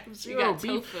have zero got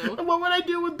beef. tofu. What would I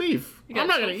do with beef? You got I'm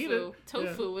not tofu. gonna eat it.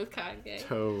 Tofu with Kanye.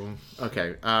 Yeah.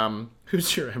 Okay.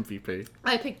 Who's your MVP?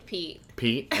 I picked Pete.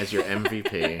 Pete as your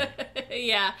MVP.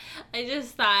 Yeah, I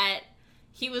just thought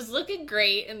he was looking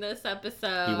great in this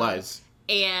episode. He was.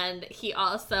 And he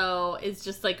also is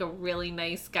just like a really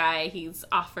nice guy. He's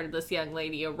offered this young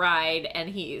lady a ride, and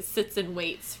he sits and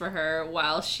waits for her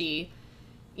while she,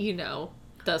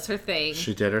 does her thing.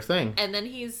 She did her thing. And then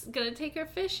he's gonna take her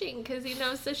fishing because he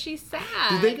knows that she's sad.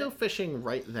 Did they go fishing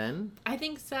right then? I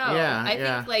think so. Yeah, I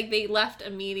yeah. think like they left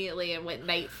immediately and went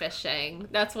night fishing.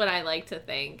 That's what I like to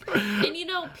think. And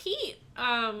Pete,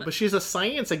 But she's a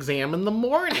science exam in the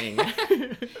morning.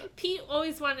 Pete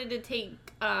always wanted to take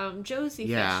Josie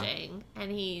Yeah. fishing,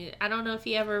 and I don't know if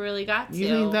he ever really got to. You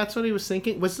think that's what he was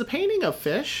thinking? Was the painting of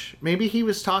fish? Maybe he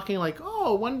was talking like,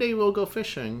 "Oh, one day we'll go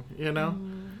fishing,"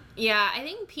 Yeah, I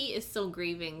think Pete is still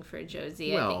grieving for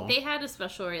Josie. I Well, think they had a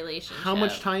special relationship. How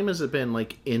much time has it been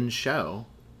like in show?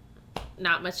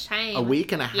 Not much time. A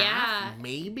week and a half, Yeah.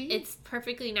 maybe? It's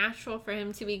perfectly natural for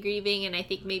him to be grieving, and I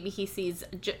think maybe he sees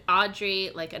Audrey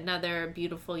like another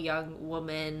beautiful young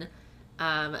woman.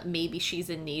 Maybe she's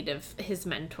in need of his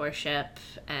mentorship,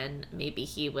 and maybe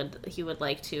he would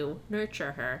like to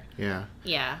nurture her. Yeah.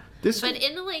 Yeah, but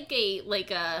in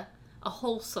like a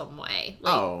wholesome way.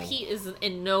 Like, Oh. Pete is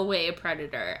in no way a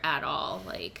predator at all.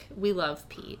 Like, we love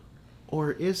Pete.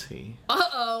 Or is he?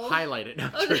 Uh-oh. Highlight it.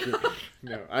 No, Oh,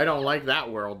 no, I don't like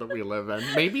that world that we live in.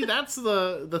 Maybe that's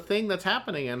the thing that's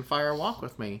happening in Fire Walk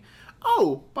with Me.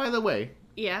 Oh, by the way,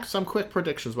 Yeah. some quick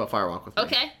predictions about Fire Walk with Me.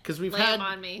 Okay. Because Lay 'em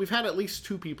on me. we've had at least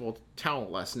 2 people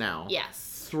tell us now.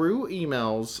 Yes. Through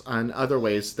emails and other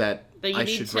ways that But you I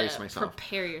need should to brace myself.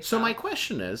 prepare yourself. So my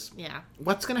question is, Yeah.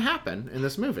 what's going to happen in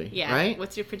this movie? Yeah. Right?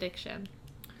 What's your prediction?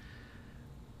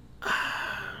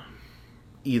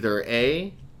 Either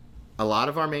A, a lot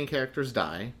of our main characters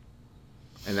die,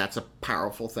 and that's a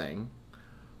powerful thing.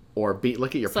 Or B,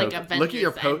 look at your It's like Avengers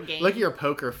Endgame. look at your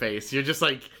poker face. You're just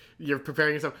like you're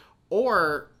preparing yourself.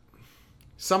 Or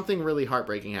something really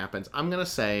heartbreaking happens. I'm gonna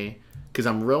say because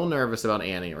I'm real nervous about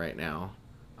Annie right now.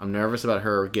 I'm nervous about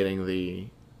her getting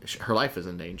her life is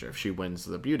in danger if she wins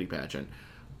the beauty pageant.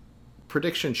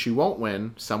 Prediction, she won't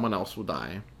win. Someone else will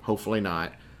die. Hopefully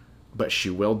not. But she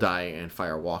will die in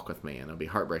Fire Walk with Me. And it'll be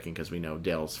heartbreaking because we know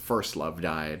Dale's first love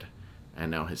died.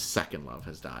 And now his second love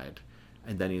has died.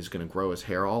 And then he's going to grow his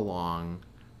hair all long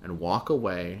and walk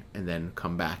away and then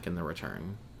come back in the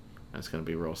return. That's going to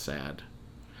be real sad.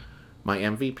 My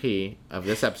MVP of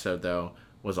this episode, though,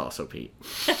 was also Pete.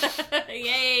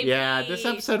 Yay, Yeah, Pete. this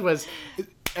episode was...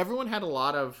 Everyone had a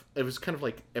lot of... It was kind of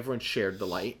like everyone shared the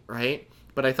light, right?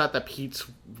 But I thought that Pete's,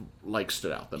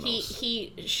 stood out the most.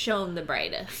 He shone the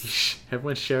brightest.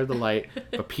 Everyone shared the light,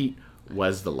 but Pete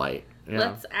was the light. Yeah.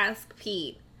 Let's ask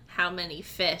Pete how many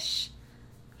fish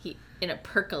in a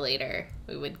percolator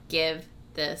we would give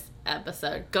this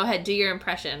episode. Go ahead, do your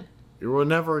impression. You would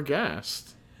never have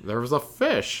guessed. There was a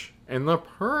fish in the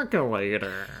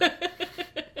percolator.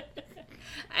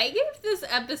 I gave this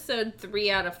episode 3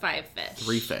 out of 5 fish.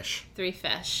 3 fish. 3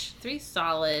 fish. 3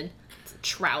 solid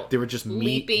trout. They were just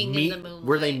leaping in the moonlight.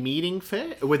 Were they meeting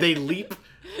fish? Would they leap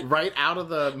right out of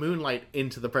the moonlight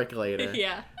into the percolator?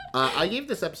 Yeah. I gave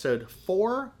this episode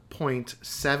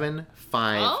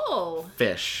 4.75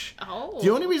 fish. Oh. The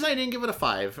only reason I didn't give it a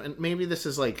 5, and maybe this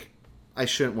is I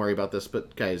shouldn't worry about this,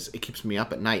 but guys, it keeps me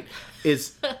up at night,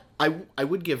 is I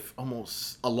would give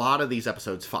almost a lot of these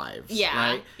episodes 5s.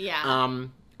 Yeah. Right? Yeah.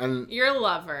 And You're a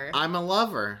lover. I'm a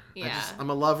lover. Yeah.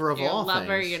 I'm a lover of You're all a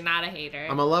lover, things. you're not a hater.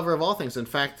 I'm a lover of all things. In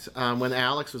fact, when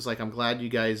Alex was like, I'm glad you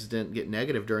guys didn't get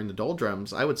negative during the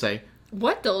doldrums, I would say,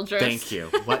 what doldrums? thank you.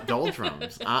 What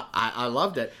doldrums? I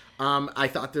loved it. I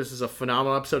thought this was a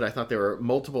phenomenal episode. I thought there were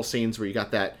multiple scenes where you got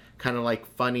that kind of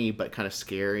funny but kind of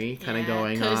scary kind of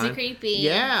going on. Cozy, creepy.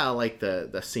 Yeah, like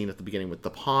the scene at the beginning with the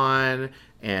pawn,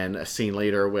 and a scene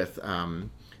later with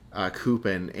Coop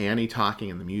and Annie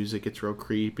talking, and the music gets real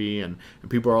creepy, and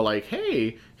people are like,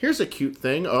 hey, here's a cute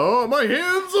thing. Oh, my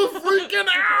hands are freaking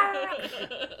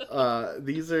out.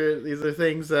 These are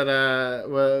things that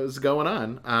was going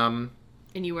on.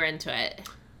 And you were into it.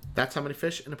 That's how many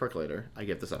fish in a percolator I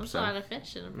give this episode. That's a lot of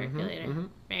fish in a percolator.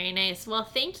 Very nice. Well,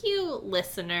 thank you,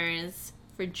 listeners,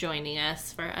 for joining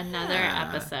us for another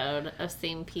episode of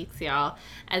Same Peaks, y'all.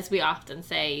 As we often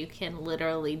say, you can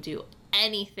literally do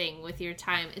anything with your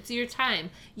time. It's your time.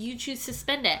 You choose to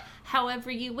spend it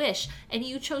however you wish. And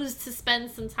you chose to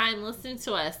spend some time listening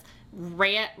to us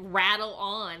rattle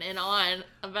on and on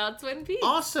about Twin Peaks.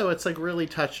 Also, it's really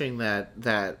touching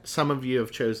that some of you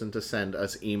have chosen to send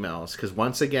us emails, because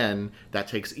once again, that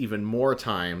takes even more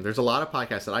time. There's a lot of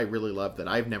podcasts that I really love that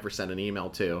I've never sent an email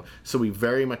to, so we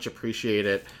very much appreciate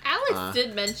it. Alex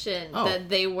did mention that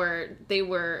they were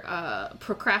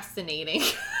procrastinating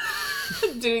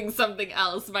doing something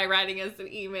else by writing us an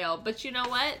email, but you know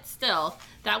what? Still,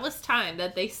 that was time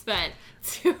that they spent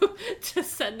to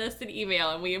send us an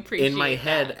email, and we appreciate it. In my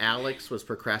head, Alex was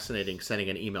procrastinating sending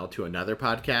an email to another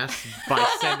podcast by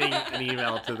sending an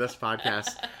email to this podcast.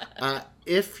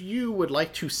 If you would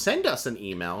like to send us an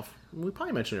email, we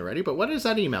probably mentioned it already, but what is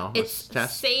that email? It's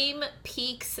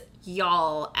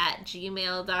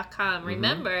samepeaksyall@gmail.com.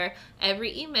 Remember,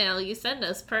 every email you send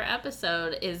us per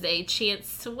episode is a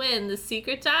chance to win the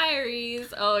Secret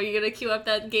Diaries. Oh, are you going to cue up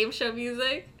that game show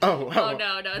music? Oh, no,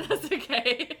 that's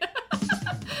okay.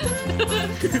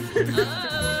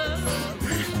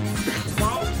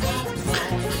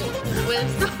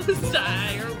 With those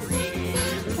diaries.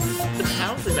 I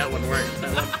don't think that one worked.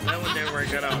 That one didn't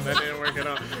work at all. That didn't work at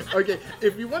all. Okay,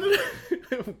 if you wanted to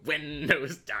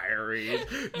Windows Diaries.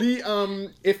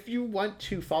 If you want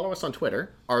to follow us on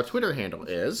Twitter, our Twitter handle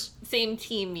is Same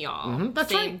Team Y'all.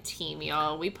 That's Same right. Team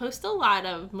Y'all. We post a lot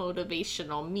of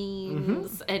motivational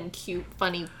memes and cute,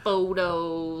 funny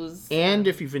photos. And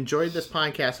if you've enjoyed this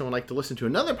podcast and would like to listen to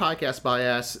another podcast by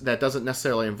us that doesn't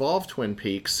necessarily involve Twin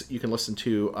Peaks, you can listen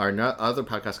to our other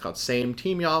podcast called Same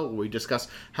Team Y'all, where we discuss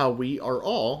how we are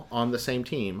all on the same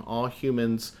team. All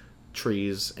humans,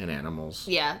 trees, and animals.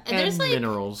 Yeah. And there's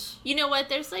minerals. You know what?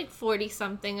 There's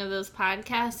 40-something of those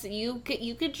podcasts. You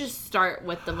could just start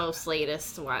with the most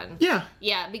latest one. Yeah.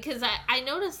 Yeah, because I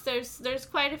noticed there's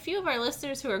quite a few of our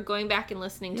listeners who are going back and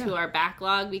listening to our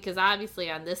backlog, because obviously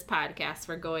on this podcast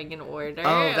we're going in order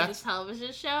of the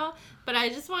television show. But I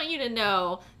just want you to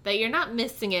know that you're not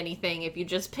missing anything if you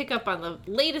just pick up on the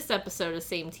latest episode of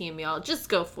Same Team Y'all. Just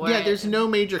go for it. Yeah, there's no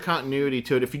major continuity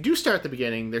to it. If you do start at the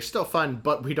beginning, they're still fun,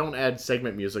 but we don't add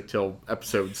segment music till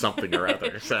episode something or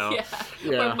other. So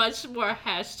We're much more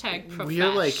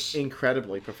 #profesh. We're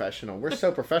incredibly professional. We're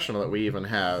so professional that we even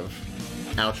have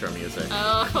outro music.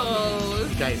 Oh,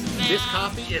 guys, snap. This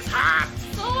coffee is hot.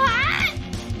 So hot.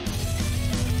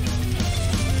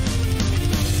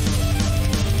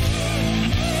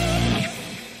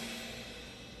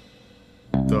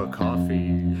 The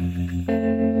coffee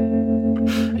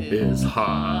is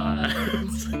hot.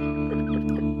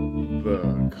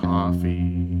 The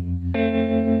coffee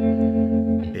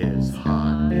is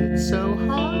hot. It's so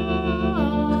hot.